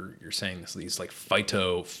you're saying these like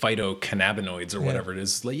phytocannabinoids or whatever it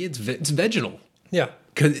is. Like it's vegetal. Yeah.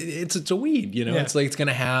 Because it's a weed, Yeah. It's like it's going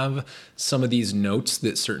to have some of these notes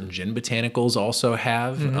that certain gin botanicals also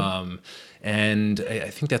have. Mm-hmm. And I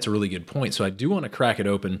think that's a really good point. So I do want to crack it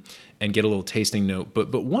open and get a little tasting note.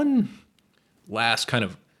 But one last kind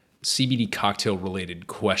of CBD cocktail related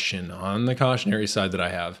question on the cautionary side that I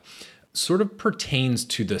have sort of pertains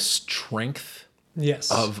to the strength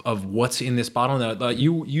of what's in this bottle. Now,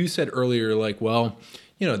 you said earlier, like, well,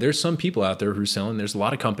 there's some people out there who are selling, there's a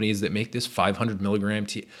lot of companies that make this 500 milligram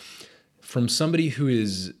tea. From somebody who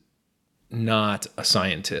is not a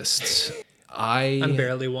scientist, I'm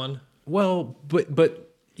barely one. Well, but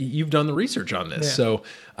you've done the research on this. Yeah. So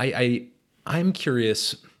I'm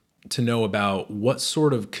curious to know about what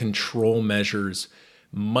sort of control measures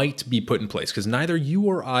might be put in place, because neither you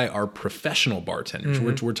or I are professional bartenders.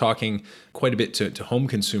 Mm-hmm. We're talking quite a bit to home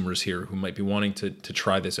consumers here who might be wanting to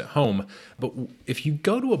try this at home. But if you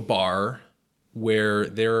go to a bar where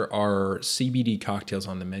there are CBD cocktails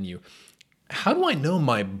on the menu, how do I know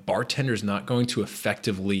my bartender's not going to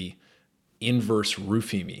effectively inverse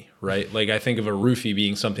roofie me, right? Like I think of a roofie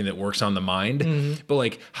being something that works on the mind, mm-hmm. but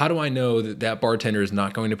like, how do I know that bartender is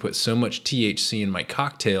not going to put so much THC in my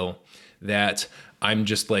cocktail that I'm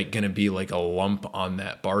just like going to be like a lump on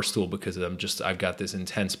that bar stool because I've got this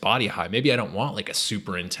intense body high. Maybe I don't want like a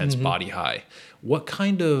super intense mm-hmm. body high. What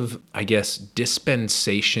kind of, I guess,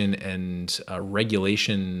 dispensation and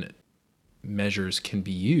regulation measures can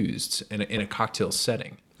be used in a cocktail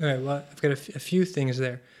setting? All right. Well, I've got a few things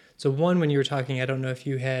there. So one, when you were talking, I don't know if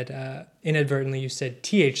you had inadvertently, you said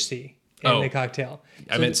THC in the cocktail.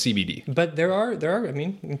 I meant CBD. But there are, I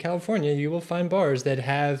mean, in California, you will find bars that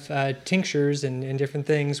have tinctures and different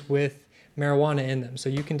things with marijuana in them. So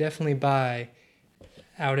you can definitely buy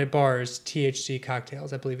out at bars THC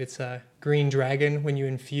cocktails. I believe it's Green Dragon when you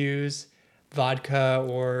infuse vodka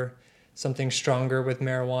or something stronger with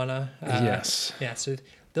marijuana. Yes. Yeah, so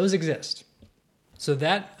those exist. So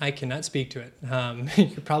that I cannot speak to it.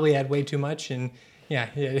 You could probably add way too much and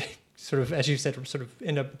sort of, as you said, sort of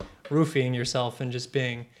end up roofing yourself and just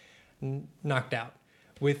being knocked out.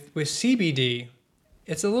 With CBD,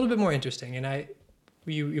 it's a little bit more interesting. And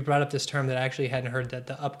you brought up this term that I actually hadn't heard, that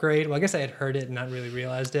the upgrade. Well, I guess I had heard it and not really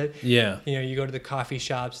realized it. Yeah. You go to the coffee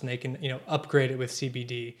shops and they can, upgrade it with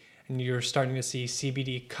CBD. And you're starting to see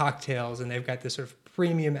CBD cocktails and they've got this sort of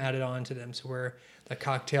premium added on to them. So where the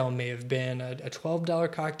cocktail may have been a $12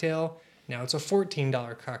 cocktail, now it's a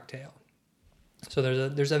 $14 cocktail. So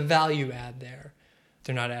there's a value add there.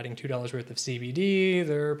 they're not adding $2 worth of CBD.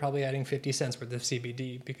 They're probably adding 50 cents worth of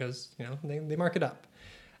CBD because, they mark it up.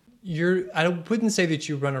 I wouldn't say that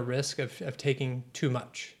you run a risk of taking too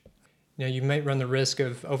much. You might run the risk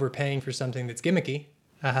of overpaying for something that's gimmicky.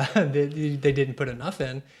 They didn't put enough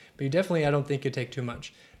in, but I don't think you take too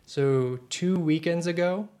much. So 2 weekends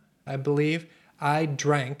ago, I believe, I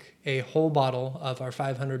drank a whole bottle of our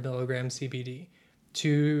 500 milligram CBD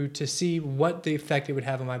to see what the effect it would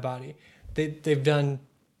have on my body. They've done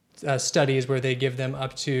studies where they give them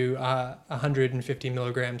up to 150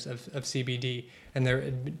 milligrams of CBD, and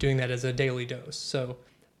they're doing that as a daily dose. So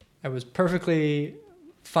I was perfectly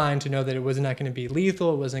fine to know that it was not going to be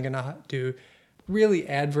lethal. It wasn't going to do really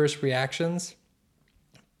adverse reactions.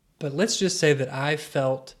 But let's just say that I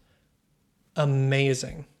felt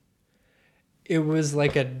amazing. It was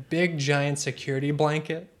like a big giant security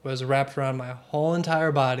blanket was wrapped around my whole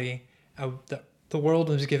entire body. The world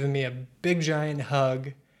was giving me a big giant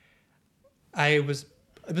hug. It was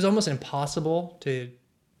almost impossible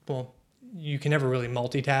you can never really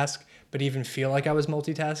multitask, but even feel like I was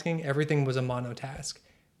multitasking. Everything was a monotask.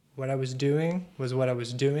 What I was doing was what I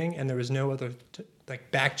was doing, and there was no other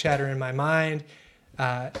back chatter in my mind.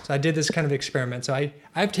 So I did this kind of experiment. So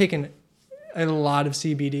I've taken a lot of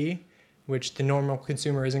CBD, which the normal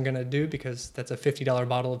consumer isn't going to do because that's a $50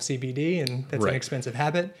 bottle of CBD, and that's an expensive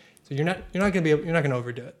habit. So you're not going to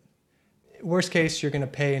overdo it. Worst case, you're going to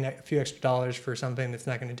pay a few extra dollars for something that's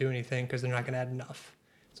not going to do anything because they're not going to add enough.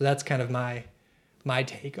 So that's kind of my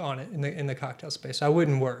take on it in the cocktail space. So I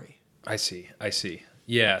wouldn't worry. I see.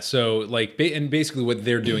 Yeah. So and basically what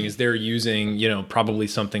they're doing is they're using, probably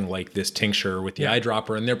something like this tincture with the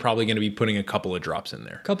eyedropper, and they're probably going to be putting a couple of drops in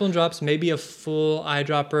there. A couple of drops, maybe a full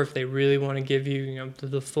eyedropper if they really want to give you,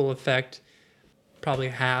 the full effect, probably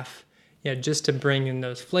half. Yeah, just to bring in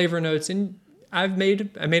those flavor notes. And I made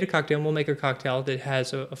a cocktail, and we'll make a cocktail that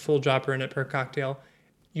has a full dropper in it per cocktail.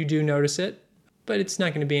 You do notice it, but it's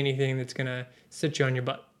not going to be anything that's going to sit you on your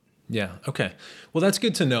butt. Yeah. Okay. Well, that's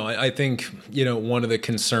good to know. I think, one of the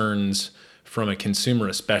concerns from a consumer,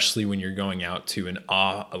 especially when you're going out to an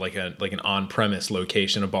on-premise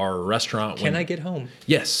location, a bar or a restaurant. Can I get home?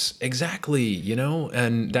 Yes, exactly.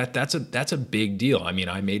 And that's a big deal. I mean,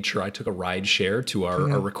 I made sure I took a ride share to our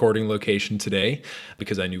recording location today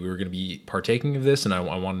because I knew we were going to be partaking of this, and I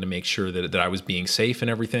wanted to make sure that I was being safe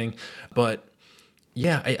and everything. But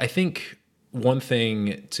yeah, I think one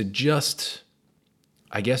thing to just,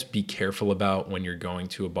 I guess, be careful about when you're going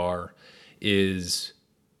to a bar is,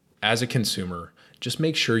 as a consumer, just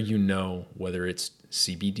make sure you know whether it's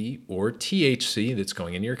CBD or THC that's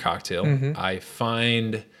going into your cocktail. Mm-hmm. I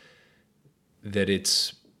find that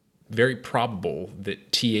it's very probable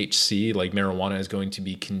that THC, like marijuana, is going to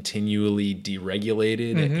be continually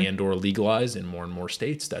deregulated and or legalized in more and more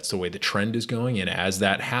states. That's the way the trend is going. And as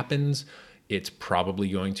that happens, it's probably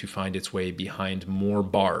going to find its way behind more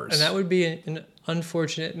bars. And that would be an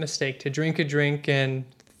unfortunate mistake, to drink a drink and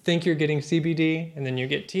think you're getting CBD, and then you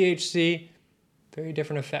get THC. Very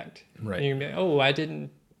different effect. Right. And you're gonna be like,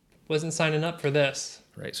 wasn't signing up for this.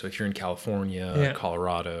 Right. So if you're in California,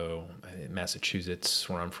 Colorado, Massachusetts,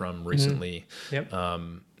 where I'm from recently,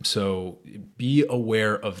 so be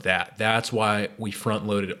aware of that. That's why we front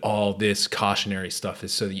loaded all this cautionary stuff,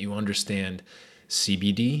 is so that you understand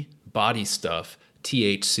CBD, body stuff,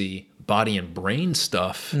 THC, body and brain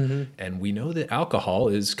stuff. And we know that alcohol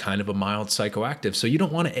is kind of a mild psychoactive. So you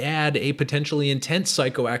don't want to add a potentially intense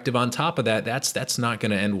psychoactive on top of that. That's not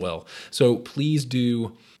going to end well. So please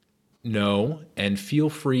do know, and feel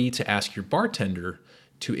free to ask your bartender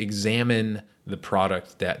to examine the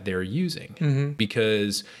product that they're using.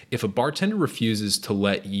 Because if a bartender refuses to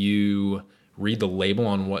let you read the label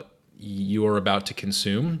on what you're about to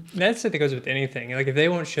consume. That's it that goes with anything. Like, if they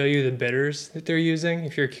won't show you the bitters that they're using,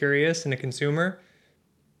 if you're curious and a consumer,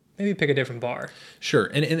 maybe pick a different bar. Sure.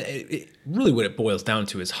 And it really what it boils down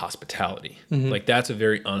to is hospitality. Like, that's a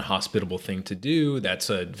very unhospitable thing to do. That's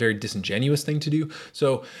a very disingenuous thing to do.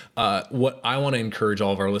 So what I want to encourage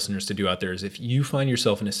all of our listeners to do out there is, if you find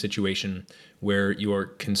yourself in a situation where you are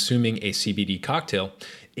consuming a CBD cocktail,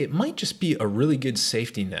 it might just be a really good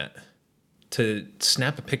safety net to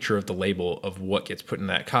snap a picture of the label of what gets put in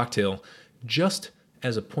that cocktail, just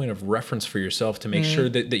as a point of reference for yourself, to make sure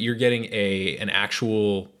that you're getting an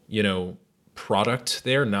actual, product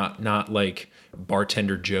there, not like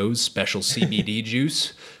Bartender Joe's special CBD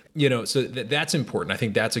juice. So that's important. I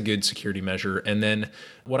think that's a good security measure. And then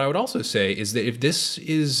what I would also say is that if this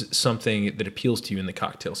is something that appeals to you in the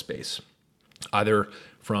cocktail space, either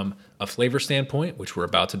from a flavor standpoint, which we're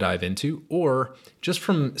about to dive into, or just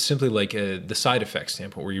from simply like the side effects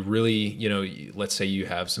standpoint, where you really, let's say you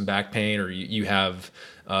have some back pain, or you have,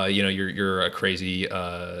 you're a crazy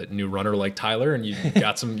new runner like Tyler, and you've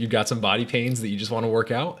got some body pains that you just want to work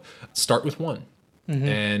out. Start with one,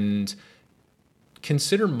 and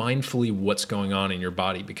consider mindfully what's going on in your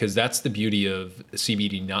body, because that's the beauty of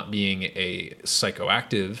CBD not being a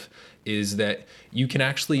psychoactive, is that you can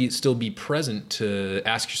actually still be present to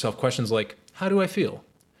ask yourself questions like, how do I feel?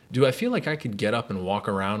 Do I feel like I could get up and walk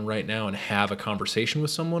around right now and have a conversation with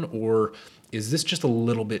someone, or is this just a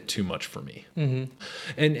little bit too much for me?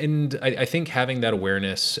 And I think having that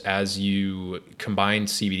awareness as you combine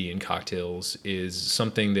CBD and cocktails is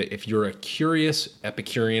something that, if you're a curious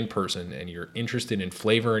Epicurean person and you're interested in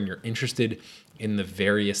flavor and you're interested in the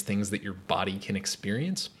various things that your body can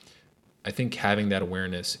experience, I think having that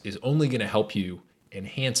awareness is only going to help you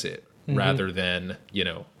enhance it rather than,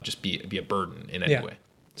 just be a burden in any way.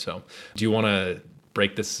 So do you want to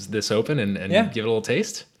break this open and give it a little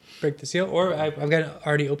taste? Break the seal, or I've got an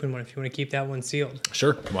already open one if you want to keep that one sealed.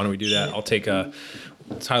 Sure. Why don't we do that? I'll take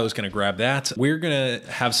Tyler's going to grab that. We're going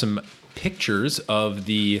to have some pictures of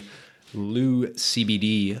the LOU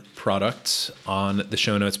CBD products on the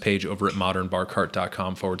show notes page over at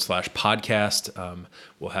modernbarcart.com/podcast.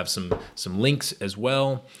 We'll have some links as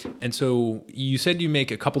well. And so you said you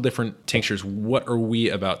make a couple different tinctures. What are we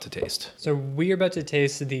about to taste? So we are about to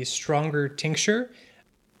taste the stronger tincture.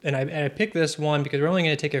 And I picked this one because we're only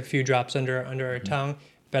going to take a few drops under our tongue,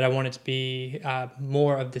 but I want it to be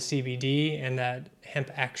more of the CBD and that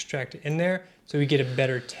hemp extract in there, so we get a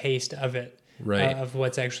better taste of it. Right. Of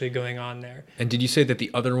what's actually going on there. And did you say that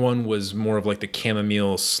the other one was more of like the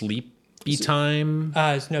chamomile sleepy time?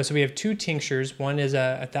 No, so we have two tinctures. One is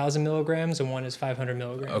 1,000 milligrams and one is 500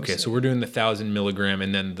 milligrams. Okay, so we're doing the 1,000 milligram,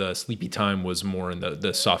 and then the sleepy time was more in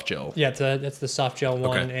the soft gel. Yeah, that's the soft gel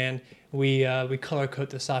one. Okay. And we color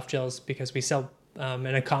code the soft gels because we sell in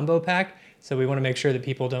a combo pack. So we want to make sure that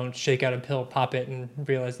people don't shake out a pill, pop it, and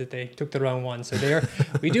realize that they took the wrong one. So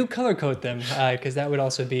we do color code them because that would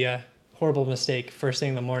also be a horrible mistake first thing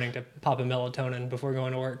in the morning to pop a melatonin before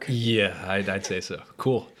going to work. Yeah, I'd say so.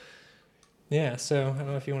 Cool. Yeah, so I don't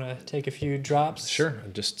know if you want to take a few drops. Sure,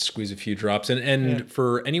 just squeeze a few drops. And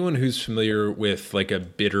for anyone who's familiar with like a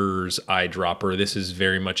bitters eyedropper, this is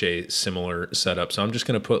very much a similar setup. So I'm just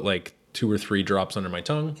going to put like 2 or 3 drops under my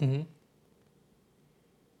tongue. I'm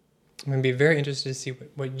going to be very interested to see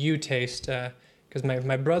what you taste, because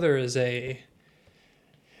my brother is a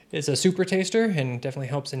super taster and definitely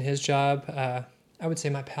helps in his job. I would say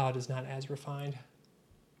my palate is not as refined.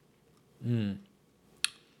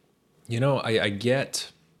 I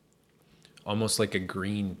get almost like a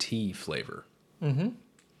green tea flavor,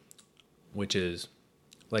 which is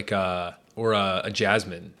like a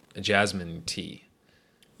jasmine tea.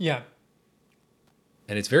 Yeah.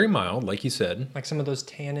 And it's very mild, like you said. Like some of those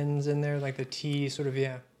tannins in there, like the tea sort of,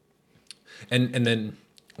 yeah. And then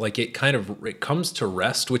like it comes to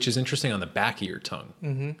rest, which is interesting, on the back of your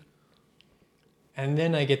tongue. And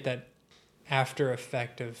then I get that after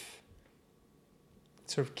effect of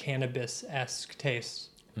sort of cannabis-esque taste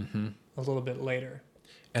a little bit later.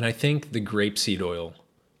 And I think the grapeseed oil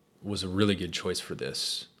was a really good choice for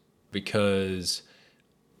this because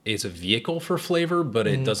it's a vehicle for flavor, but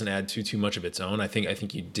it doesn't add too much of its own. I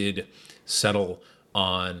think you did settle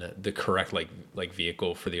on the correct like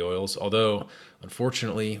vehicle for the oils. Although,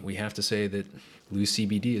 unfortunately, we have to say that LOU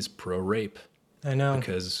CBD is pro-rape. I know.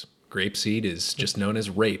 Because grapeseed is just known as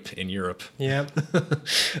rape in Europe. Yep.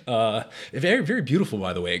 Very, very beautiful,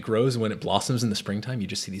 by the way. It grows when it blossoms in the springtime. You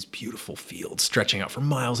just see these beautiful fields stretching out for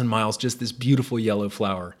miles and miles, just this beautiful yellow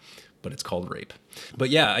flower. But it's called rape. But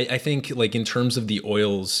yeah, I think like in terms of the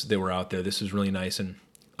oils that were out there, this was really nice. And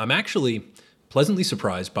I'm actually pleasantly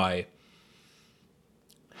surprised by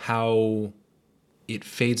how it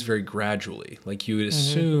fades very gradually. Like you would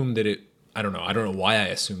assume that I don't know why I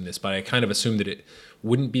assume this, but I kind of assumed that it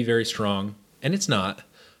wouldn't be very strong, and it's not,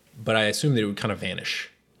 but I assumed that it would kind of vanish.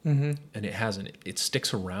 And it hasn't. It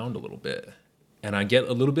sticks around a little bit. And I get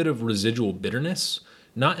a little bit of residual bitterness,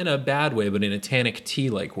 not in a bad way, but in a tannic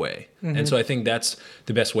tea-like way. And so I think that's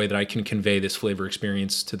the best way that I can convey this flavor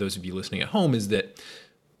experience to those of you listening at home, is that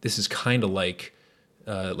this is kind of like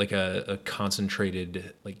a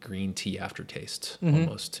concentrated like green tea aftertaste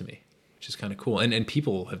almost to me, which is kind of cool. And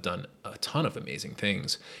people have done a ton of amazing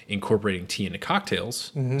things incorporating tea into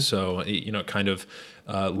cocktails. So it kind of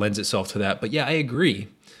lends itself to that. But yeah, I agree.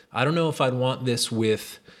 I don't know if I'd want this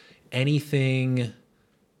with anything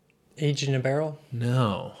aged in a barrel.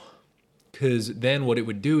 No, because then what it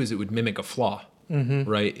would do is it would mimic a flaw.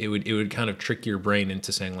 right? It would kind of trick your brain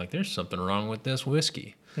into saying like, there's something wrong with this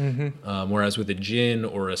whiskey. Whereas with a gin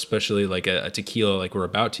or especially like a tequila like we're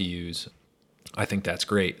about to use, I think that's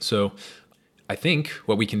great. So I think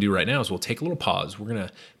what we can do right now is we'll take a little pause. We're going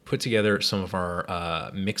to put together some of our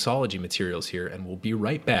mixology materials here, and we'll be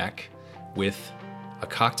right back with a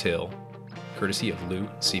cocktail courtesy of LOU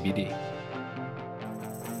CBD.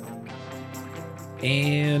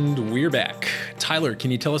 And we're back. Tyler,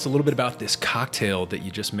 can you tell us a little bit about this cocktail that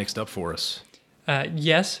you just mixed up for us?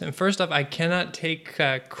 Yes, and first off, I cannot take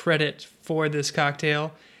credit for this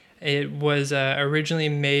cocktail. It was originally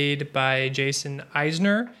made by Jason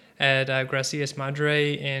Eisner at Gracias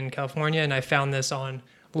Madre in California, and I found this on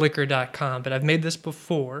liquor.com, but I've made this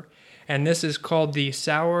before, and this is called the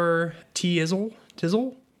Sour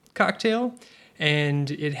Tizzle cocktail,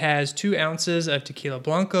 and it has 2 ounces of tequila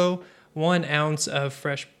blanco, 1 ounce of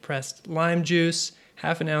fresh pressed lime juice,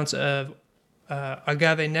 half an ounce of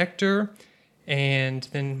agave nectar, and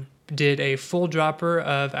then did a full dropper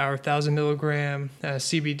of our 1,000 milligram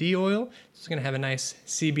CBD oil. It's going to have a nice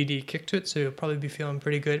CBD kick to it, so you'll probably be feeling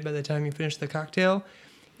pretty good by the time you finish the cocktail.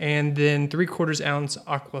 And then 3/4 ounce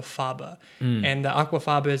aquafaba. And the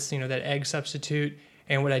aquafaba is, that egg substitute.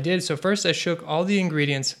 And what I did, so first I shook all the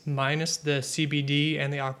ingredients minus the CBD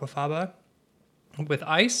and the aquafaba with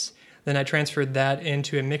ice. Then I transferred that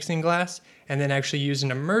into a mixing glass and then actually used an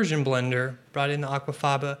immersion blender, brought in the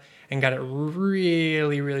aquafaba, and got it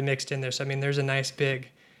really, really mixed in there. So, there's a nice big,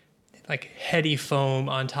 heady foam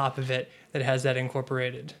on top of it that has that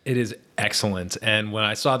incorporated. It is excellent. And when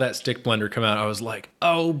I saw that stick blender come out, I was like,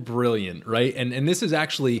 oh, brilliant, right? And this is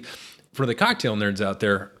actually, for the cocktail nerds out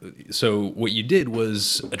there, so what you did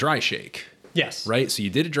was a dry shake. Yes. Right? So you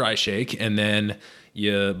did a dry shake, and then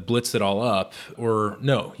you blitzed it all up. Or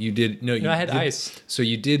no, you did. No, I had ice. So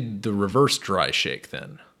you did the reverse dry shake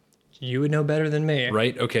then. You would know better than me.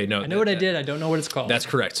 Right? Okay, no. I know what I did. I don't know what it's called. That's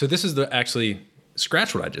correct. So this is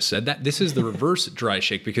scratch what I just said. This is the reverse dry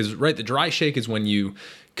shake because, right, the dry shake is when you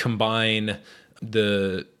combine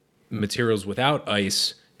the materials without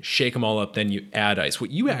ice, shake them all up, then you add ice. What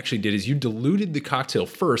you actually did is you diluted the cocktail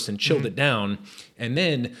first and chilled it down, and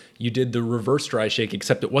then you did the reverse dry shake,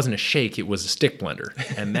 except it wasn't a shake, it was a stick blender.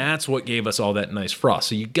 And that's what gave us all that nice froth.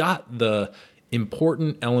 So you got the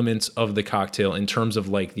important elements of the cocktail in terms of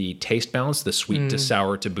like the taste balance, the sweet to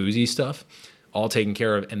sour to boozy stuff, all taken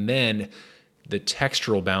care of. And then the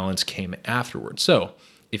textural balance came afterwards. So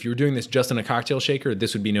if you were doing this just in a cocktail shaker,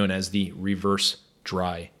 this would be known as the reverse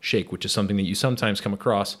dry shake, which is something that you sometimes come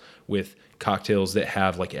across with cocktails that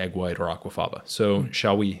have like egg white or aquafaba. So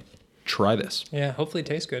shall we try this? Yeah, hopefully it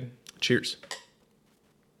tastes good. Cheers.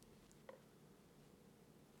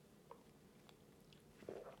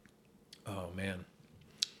 Oh, man.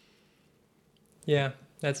 Yeah,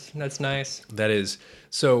 that's nice. That is.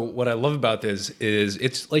 So what I love about this is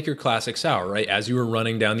it's like your classic sour, right? As you were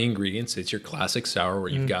running down the ingredients, it's your classic sour where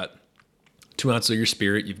you've got 2 ounces of your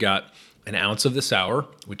spirit, you've got an ounce of the sour,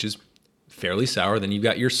 which is fairly sour. Then you've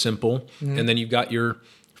got your simple, and then you've got your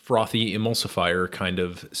frothy emulsifier kind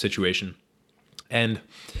of situation. And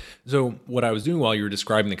so what I was doing while you were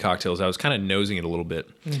describing the cocktails, I was kind of nosing it a little bit.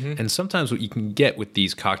 And sometimes what you can get with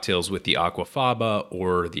these cocktails with the aquafaba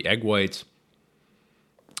or the egg whites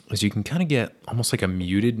is you can kind of get almost like a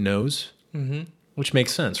muted nose, which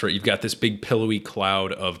makes sense, right? You've got this big pillowy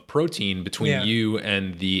cloud of protein between you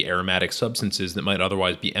and the aromatic substances that might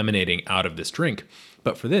otherwise be emanating out of this drink.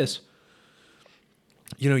 But for this,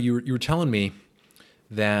 you were telling me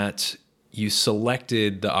that you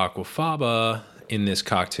selected the aquafaba in this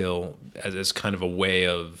cocktail as kind of a way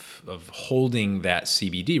of holding that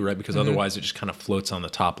CBD, right? Because otherwise it just kind of floats on the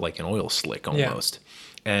top like an oil slick almost.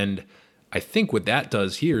 Yeah. And I think what that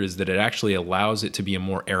does here is that it actually allows it to be a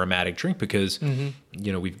more aromatic drink because,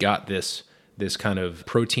 we've got this kind of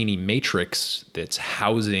proteiny matrix that's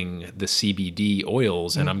housing the CBD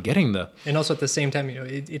oils, and I'm getting and also at the same time,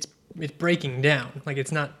 it's breaking down. Like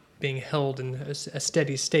it's not being held in a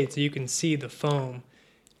steady state, so you can see the foam,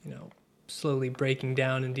 slowly breaking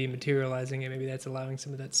down and dematerializing it. Maybe that's allowing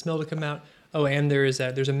some of that smell to come out. Oh, and there's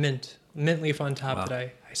a mint leaf on top that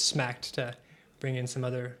I smacked to bring in some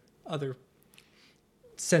other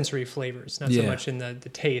sensory flavors, not so much in the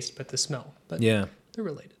taste, but the smell. But they're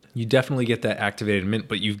related. You definitely get that activated mint,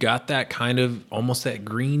 but you've got that kind of almost that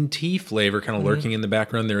green tea flavor kind of lurking in the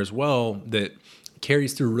background there as well that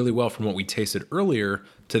carries through really well from what we tasted earlier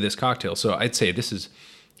to this cocktail. So I'd say this is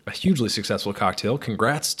a hugely successful cocktail.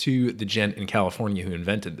 Congrats to the gent in California who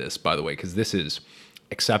invented this, by the way, because this is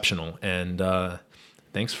exceptional. And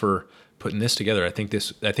thanks for putting this together. I think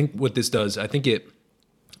what this does, I think it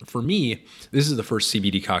For me, this is the first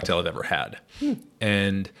CBD cocktail I've ever had.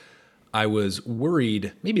 And I was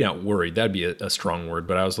worried, maybe not worried, that'd be a strong word,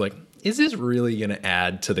 but I was like, is this really going to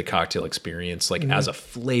add to the cocktail experience, like as a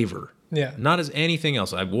flavor? Yeah. Not as anything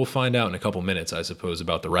else. We'll find out in a couple minutes, I suppose,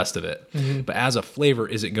 about the rest of it. But as a flavor,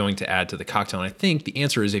 is it going to add to the cocktail? And I think the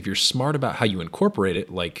answer is if you're smart about how you incorporate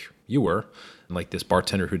it, like you were, and like this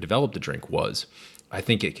bartender who developed the drink was, I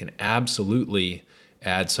think it can absolutely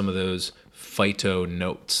add some of those phyto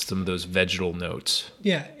notes, some of those vegetal notes.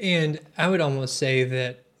 Yeah, and I would almost say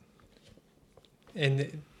that,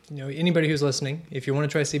 and anybody who's listening, if you want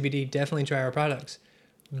to try CBD, definitely try our products.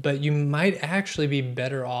 But you might actually be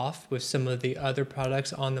better off with some of the other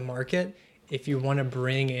products on the market if you want to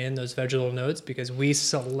bring in those vegetal notes, because we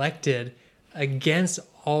selected against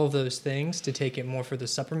all of those things to take it more for the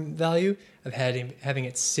supplement value of having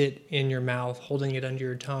it sit in your mouth, holding it under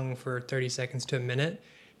your tongue for 30 seconds to a minute.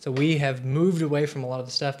 So we have moved away from a lot of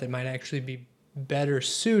the stuff that might actually be better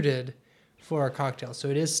suited for our cocktail. So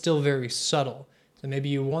it is still very subtle. So maybe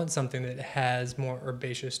you want something that has more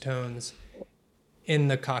herbaceous tones in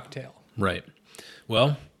the cocktail. Right.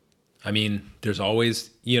 Well, I mean, there's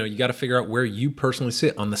always, you got to figure out where you personally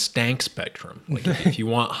sit on the stank spectrum. Like if you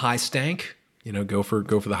want high stank, go for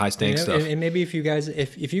the high stank stuff. And maybe if you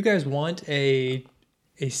guys want a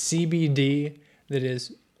CBD that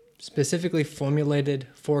is specifically formulated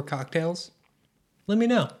for cocktails, let me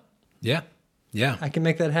know. Yeah. I can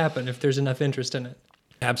make that happen if there's enough interest in it.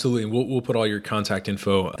 Absolutely. We'll put all your contact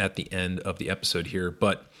info at the end of the episode here.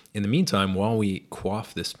 But in the meantime, while we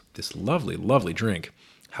quaff this lovely, lovely drink,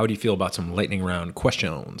 how do you feel about some lightning round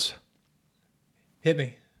questions? Hit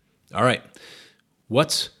me. All right.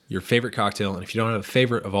 What's your favorite cocktail? And if you don't have a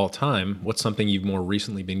favorite of all time, what's something you've more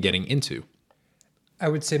recently been getting into? I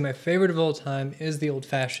would say my favorite of all time is the Old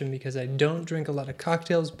Fashioned, because I don't drink a lot of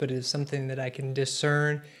cocktails, but it is something that I can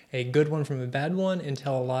discern a good one from a bad one and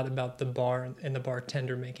tell a lot about the bar and the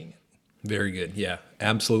bartender making it. Very good. Yeah,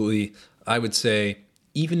 absolutely. I would say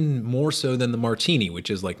even more so than the martini, which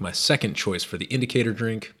is like my second choice for the indicator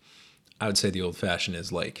drink. I would say the Old Fashioned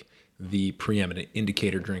is like the preeminent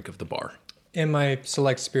indicator drink of the bar. And my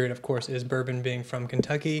select spirit, of course, is bourbon, being from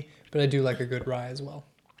Kentucky, but I do like a good rye as well.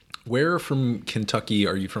 Where from Kentucky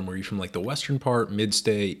are you from? Are you from like the western part,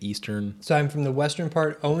 mid-state, eastern? So I'm from the western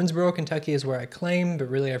part. Owensboro, Kentucky is where I claim, but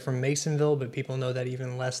really I'm from Masonville, but people know that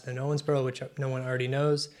even less than Owensboro, which no one already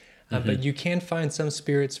knows. But you can find some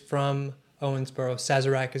spirits from Owensboro.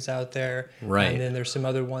 Sazerac is out there. Right. And then there's some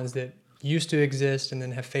other ones that used to exist and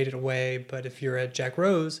then have faded away. But if you're at Jack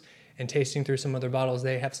Rose and tasting through some other bottles,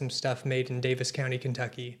 they have some stuff made in Davis County,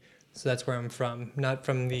 Kentucky. So that's where I'm from. Not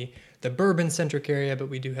from the bourbon-centric area, but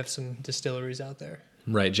we do have some distilleries out there.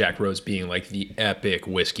 Right, Jack Rose being like the epic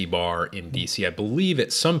whiskey bar in D.C. I believe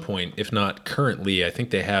at some point, if not currently, I think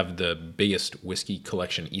they have the biggest whiskey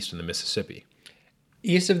collection east of the Mississippi.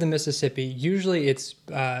 East of the Mississippi, usually it's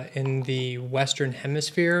in the Western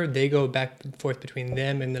Hemisphere. They go back and forth between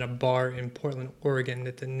them and then a bar in Portland, Oregon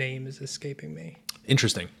that the name is escaping me.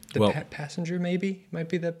 Interesting. The Passenger maybe might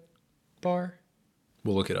be the bar.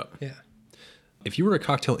 We'll look it up. Yeah. If you were a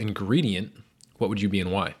cocktail ingredient, what would you be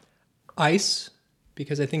and why? Ice,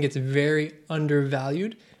 because I think it's very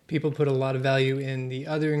undervalued. People put a lot of value in the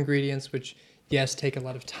other ingredients, which, yes, take a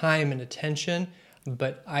lot of time and attention,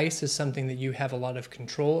 but ice is something that you have a lot of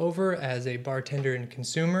control over as a bartender and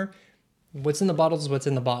consumer. What's in the bottle is what's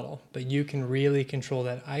in the bottle, but you can really control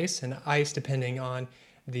that ice, and ice, depending on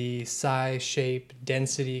the size, shape,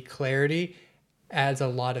 density, clarity, adds a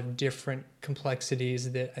lot of different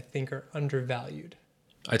complexities that I think are undervalued.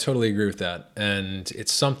 I totally agree with that. And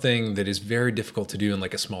it's something that is very difficult to do in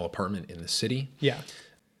like a small apartment in the city. Yeah.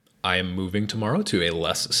 I am moving tomorrow to a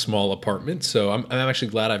less small apartment. So I'm actually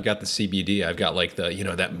glad I've got the CBD. I've got like the,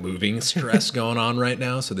 that moving stress going on right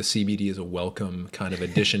now. So the CBD is a welcome kind of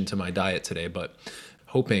addition to my diet today, but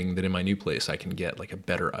hoping that in my new place I can get like a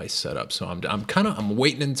better ice setup. So I'm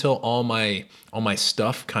waiting until all my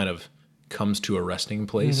stuff kind of comes to a resting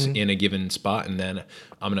place in a given spot, and then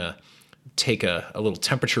I'm gonna take a little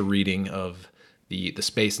temperature reading of the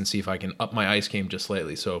space and see if I can up my ice game just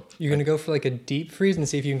slightly. So you're gonna go for like a deep freeze and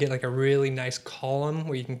see if you can get like a really nice column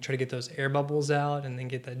where you can try to get those air bubbles out, and then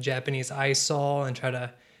get that Japanese ice saw and try to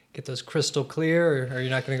get those crystal clear, or are you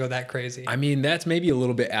not going to go that crazy? I mean, that's maybe a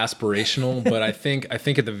little bit aspirational, but I think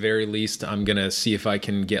at the very least, I'm going to see if I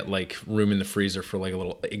can get like room in the freezer for like a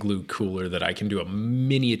little igloo cooler that I can do a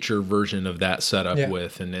miniature version of that setup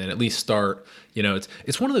with, and then at least start,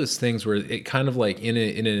 it's one of those things where it kind of like in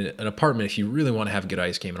an apartment, if you really want to have a good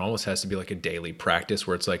ice game, it almost has to be like a daily practice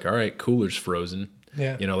where it's like, all right, cooler's frozen.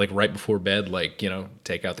 Yeah. You know, like right before bed, like, you know,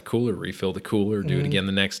 take out the cooler, refill the cooler, do it again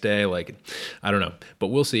the next day. Like, I don't know, but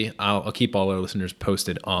we'll see. I'll keep all our listeners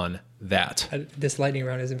posted on that. This lightning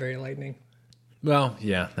round isn't very lightning. Well,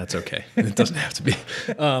 yeah, that's okay. It doesn't have to be.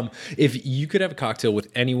 If you could have a cocktail with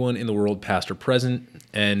anyone in the world, past or present,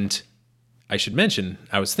 and I should mention,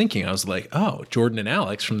 I was like, oh, Jordan and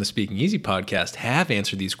Alex from the Speaking Easy podcast have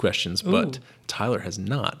answered these questions, but Tyler has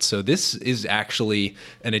not. So this is actually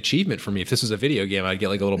an achievement for me. If this was a video game, I'd get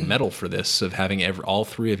like a little medal for this, of having all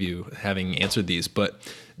three of you having answered these. But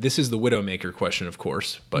this is the Widowmaker question, of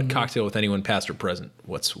course. But cocktail with anyone, past or present,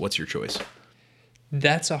 what's your choice?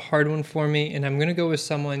 That's a hard one for me, and I'm going to go with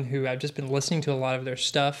someone who I've just been listening to a lot of their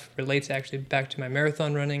stuff, relates actually back to my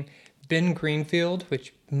marathon running, Ben Greenfield,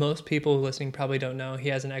 which most people listening probably don't know. He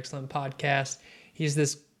has an excellent podcast. He's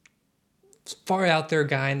this far out there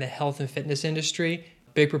guy in the health and fitness industry,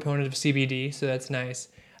 big proponent of CBD, so that's nice.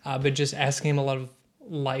 But just asking him a lot of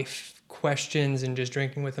life questions and just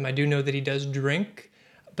drinking with him. I do know that he does drink,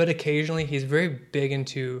 but occasionally he's very big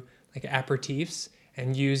into like aperitifs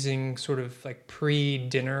and using sort of like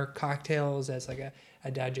pre-dinner cocktails as like a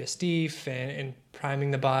digestif and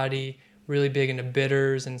priming the body, really big into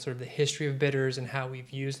bitters and sort of the history of bitters and how we've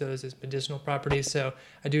used those as medicinal properties. So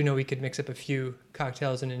I do know we could mix up a few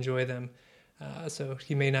cocktails and enjoy them. So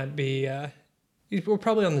he may not be, we're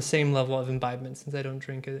probably on the same level of imbibement since I don't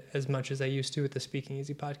drink as much as I used to with the Speaking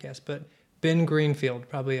Easy podcast. But Ben Greenfield,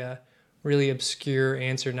 probably a really obscure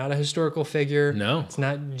answer, not a historical figure. No. It's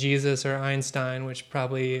not Jesus or Einstein, which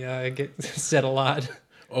probably get said a lot.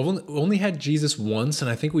 I've only had Jesus once,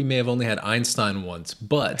 and I think we may have only had Einstein once.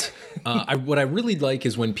 But what I really like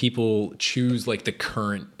is when people choose like the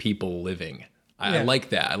current people living. I like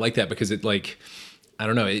that. I like that because it like, I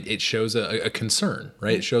don't know, it shows a concern,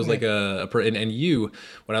 right? It shows like and you,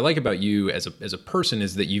 what I like about you as a person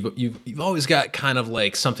is that you've always got kind of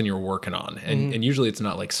like something you're working on, and usually it's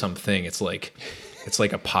not like something. It's like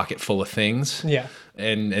a pocket full of things. Yeah.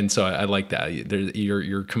 And so I like that.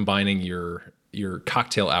 You're combining your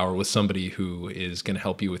cocktail hour with somebody who is going to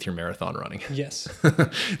help you with your marathon running. Yes.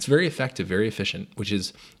 It's very effective, very efficient, which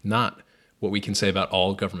is not what we can say about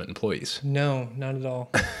all government employees. No, not at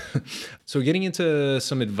all. So getting into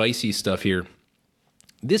some advicey stuff here,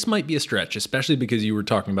 this might be a stretch, especially because you were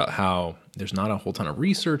talking about how there's not a whole ton of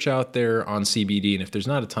research out there on CBD. And if there's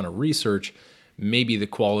not a ton of research, maybe the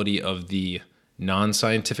quality of the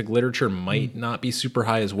non-scientific literature might not be super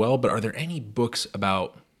high as well. But are there any books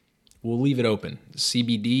about, we'll leave it open,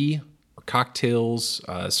 CBD or cocktails?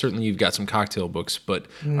 Certainly you've got some cocktail books, but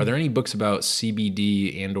are there any books about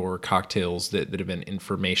CBD and or cocktails that have been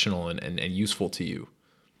informational and useful to you?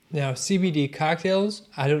 Now, CBD cocktails,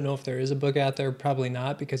 I don't know if there is a book out there, probably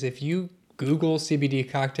not, because if you Google CBD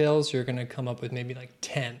cocktails, you're going to come up with maybe like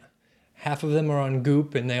 10. Half of them are on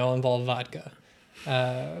Goop and they all involve vodka,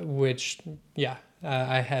 which,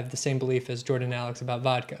 I have the same belief as Jordan and Alex about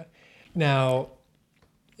vodka. Now,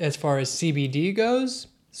 as far as CBD goes,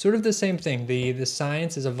 sort of the same thing. The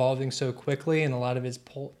science is evolving so quickly and a lot of it's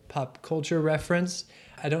pop culture reference.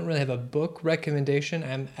 I don't really have a book recommendation.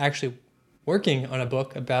 I'm actually working on a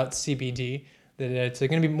book about CBD. That it's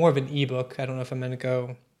going to be more of an ebook. I don't know if I'm going to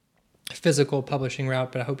go physical publishing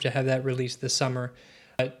route, but I hope to have that released this summer.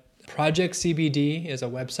 But Project CBD is a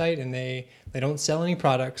website, and they don't sell any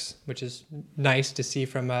products, which is nice to see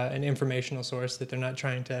from an informational source that they're not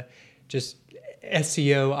trying to just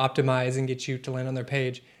SEO optimize and get you to land on their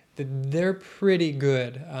page. They're pretty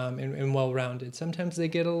good and well-rounded. Sometimes they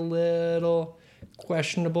get a little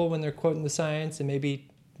questionable when they're quoting the science and maybe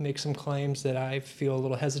make some claims that I feel a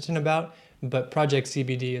little hesitant about, but Project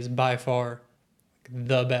CBD is by far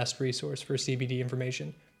the best resource for CBD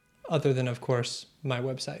information, other than, of course, my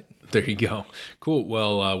website. There you go. Cool.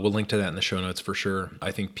 Well, we'll link to that in the show notes for sure.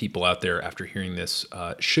 I think people out there, after hearing this,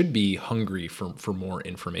 should be hungry for more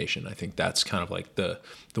information. I think that's kind of like the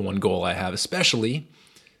one goal I have, especially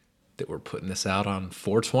that we're putting this out on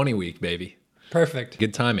 420 week, baby. Perfect.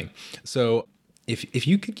 Good timing. So if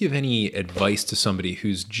you could give any advice to somebody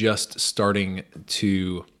who's just starting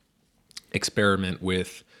to experiment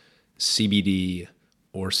with CBD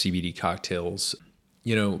or CBD cocktails,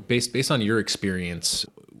 you know, based on your experience,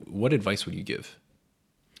 what advice would you give?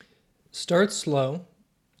 Start slow,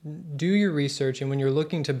 do your research, and when you're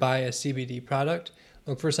looking to buy a CBD product,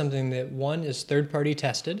 look for something that, one, is third-party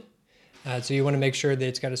tested. So you want to make sure that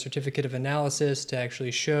it's got a certificate of analysis to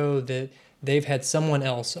actually show that they've had someone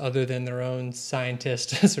else other than their own scientist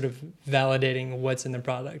sort of validating what's in the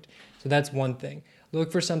product. So that's one thing.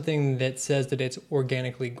 Look for something that says that it's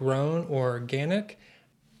organically grown or organic.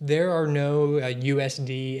 There are no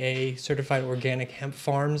USDA certified organic hemp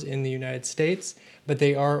farms in the United States, but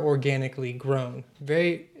they are organically grown.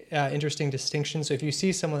 Very interesting distinction. So if you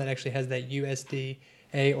see someone that actually has that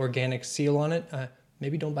USDA organic seal on it,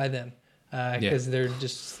 maybe don't buy them because they're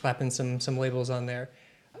just slapping some labels on there.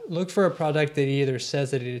 Look for a product that either says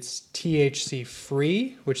that it's THC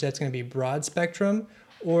free, which that's going to be broad spectrum,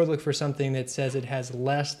 or look for something that says it has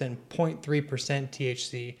less than 0.3%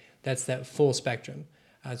 THC. That's that full spectrum.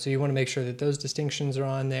 So you want to make sure that those distinctions are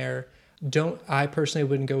on there. I personally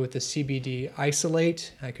wouldn't go with the CBD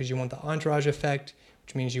isolate because you want the entourage effect,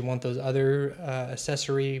 which means you want those other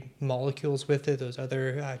accessory molecules with it, those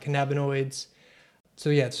other cannabinoids.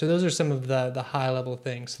 So those are some of the high level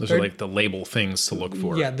things. Those are like the label things to look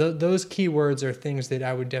for. Yeah, those keywords are things that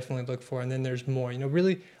I would definitely look for. And then there's more,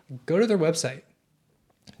 really go to their website.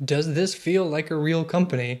 Does this feel like a real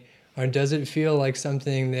company, or does it feel like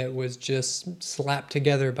something that was just slapped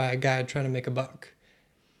together by a guy trying to make a buck?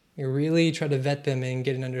 You really try to vet them and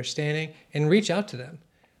get an understanding and reach out to them.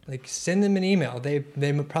 Like send them an email. They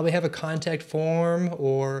probably have a contact form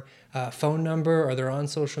or a phone number, or they're on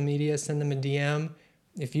social media. Send them a DM.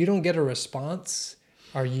 If you don't get a response,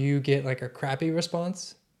 or you get like a crappy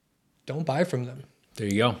response, don't buy from them. There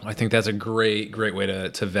you go. I think that's a great way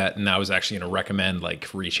to vet. And I was actually going to recommend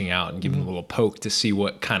like reaching out and giving them a little poke to see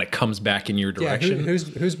what kind of comes back in your direction. Yeah,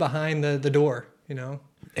 who's behind the door,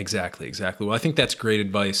 Exactly. Well, I think that's great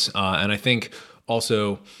advice. And I think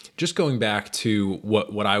also just going back to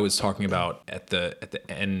what I was talking about at the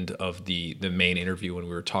end of the main interview when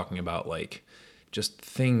we were talking about like just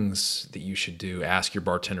things that you should do. Ask your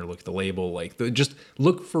bartender, look at the label, just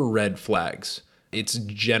look for red flags. It's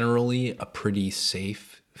generally a pretty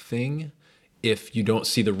safe thing if you don't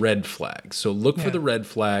see the red flags. So look for the red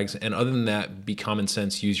flags. And other than that, be common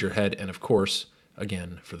sense, use your head. And of course,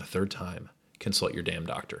 again, for the third time, consult your damn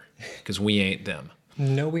doctor because we ain't them.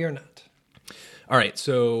 No, we are not. All right.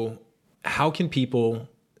 So how can people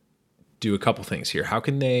do a couple things here? How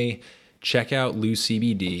can they check out LOU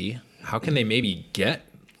CBD? How can they maybe get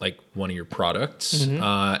like one of your products,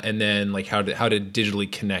 and then like how to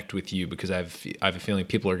digitally connect with you? Because I have a feeling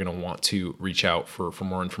people are going to want to reach out for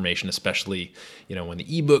more information, especially when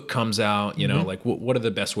the ebook comes out. Like what are the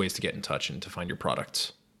best ways to get in touch and to find your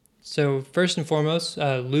products? So first and foremost,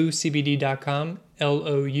 LOUCBD.com,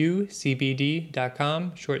 LOUCBD.com,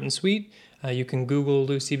 short and sweet. You can Google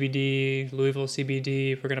LOU CBD, Louisville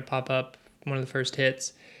CBD. We're going to pop up one of the first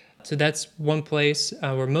hits. So that's one place.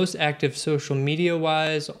 We're most active social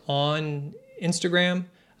media-wise on Instagram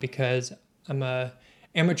because I'm a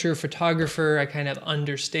amateur photographer. I kind of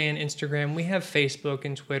understand Instagram. We have Facebook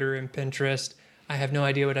and Twitter and Pinterest. I have no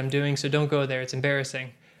idea what I'm doing, so don't go there. It's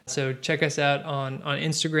embarrassing. So check us out on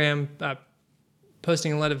Instagram,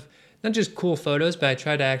 posting a lot of not just cool photos, but I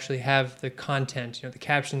try to actually have the content, the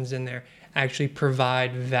captions in there actually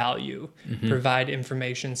provide value, provide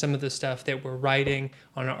information. Some of the stuff that we're writing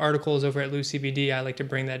on our articles over at LOU CBD, I like to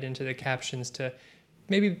bring that into the captions to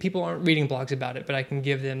maybe people aren't reading blogs about it, but I can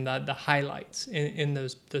give them the highlights in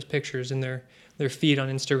those pictures in their feed on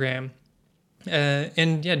Instagram.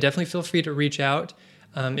 And yeah, definitely feel free to reach out.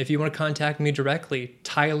 If you want to contact me directly,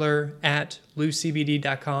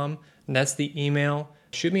 tyler@loucbd.com. That's the email.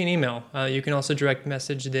 Shoot me an email. You can also direct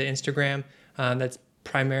message the Instagram. That's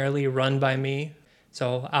primarily run by me,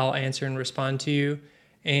 so I'll answer and respond to you.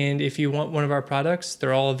 And if you want one of our products,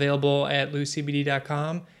 they're all available at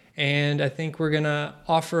loucbd.com. And I think we're gonna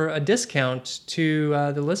offer a discount to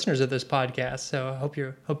the listeners of this podcast. So I hope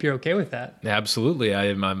you're okay with that. Absolutely,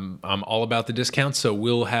 I'm all about the discounts. So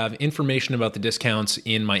we'll have information about the discounts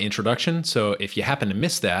in my introduction. So if you happen to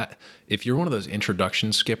miss that, if you're one of those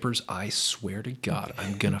introduction skippers, I swear to God,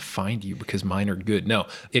 I'm gonna find you because mine are good. No,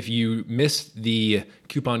 if you missed the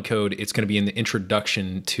coupon code, it's gonna be in the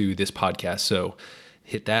introduction to this podcast. So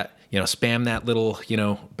hit that. Spam that little,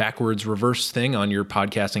 backwards reverse thing on your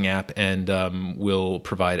podcasting app, and we'll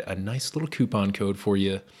provide a nice little coupon code for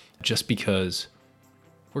you just because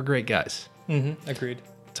we're great guys. Agreed.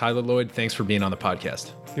 Tyler Lloyd, thanks for being on the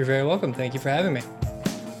podcast. You're very welcome. Thank you for having me.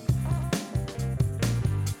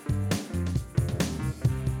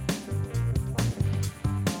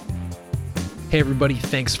 Hey everybody,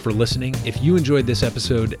 thanks for listening. If you enjoyed this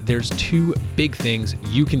episode, there's two big things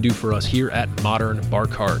you can do for us here at Modern Bar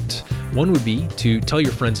Cart. One would be to tell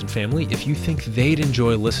your friends and family if you think they'd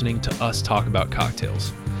enjoy listening to us talk about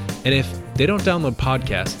cocktails. And if they don't download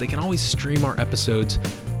podcasts, they can always stream our episodes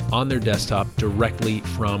on their desktop directly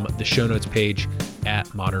from the show notes page at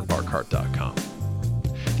modernbarcart.com.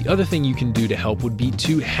 The other thing you can do to help would be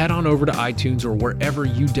to head on over to iTunes or wherever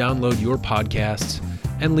you download your podcasts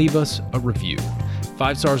and leave us a review.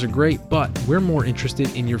 5 stars are great, but we're more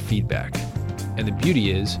interested in your feedback. And the beauty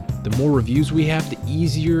is, the more reviews we have, the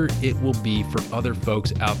easier it will be for other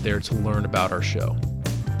folks out there to learn about our show.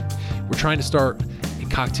 We're trying to start a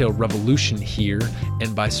cocktail revolution here,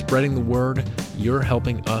 and by spreading the word, you're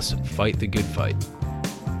helping us fight the good fight.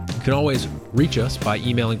 You can always reach us by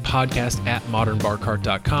emailing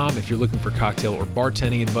podcast@modernbarcart.com if you're looking for cocktail or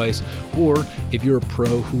bartending advice, or if you're a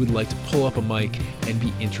pro who would like to pull up a mic and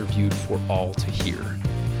be interviewed for all to hear.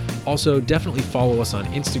 Also, definitely follow us on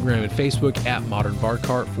Instagram and Facebook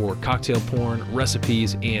 @modernbarcart for cocktail porn,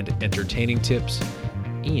 recipes, and entertaining tips.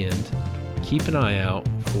 And keep an eye out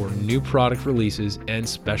for new product releases and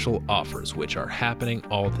special offers, which are happening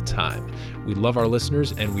all the time. We love our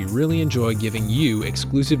listeners, and we really enjoy giving you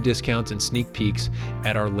exclusive discounts and sneak peeks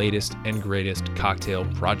at our latest and greatest cocktail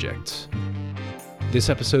projects. This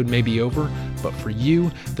episode may be over, but for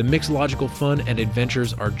you, the mixological fun and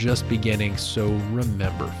adventures are just beginning, so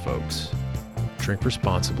remember, folks, drink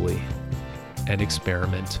responsibly and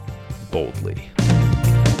experiment boldly.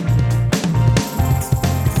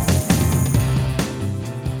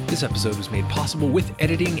 This episode was made possible with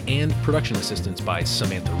editing and production assistance by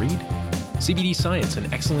Samantha Reed, CBD Science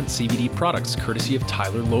and excellent CBD products courtesy of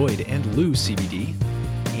Tyler Lloyd and LOU CBD,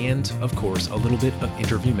 and, of course, a little bit of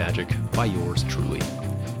interview magic by yours truly.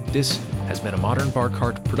 This has been a Modern Bar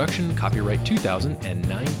Cart production, copyright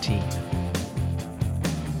 2019.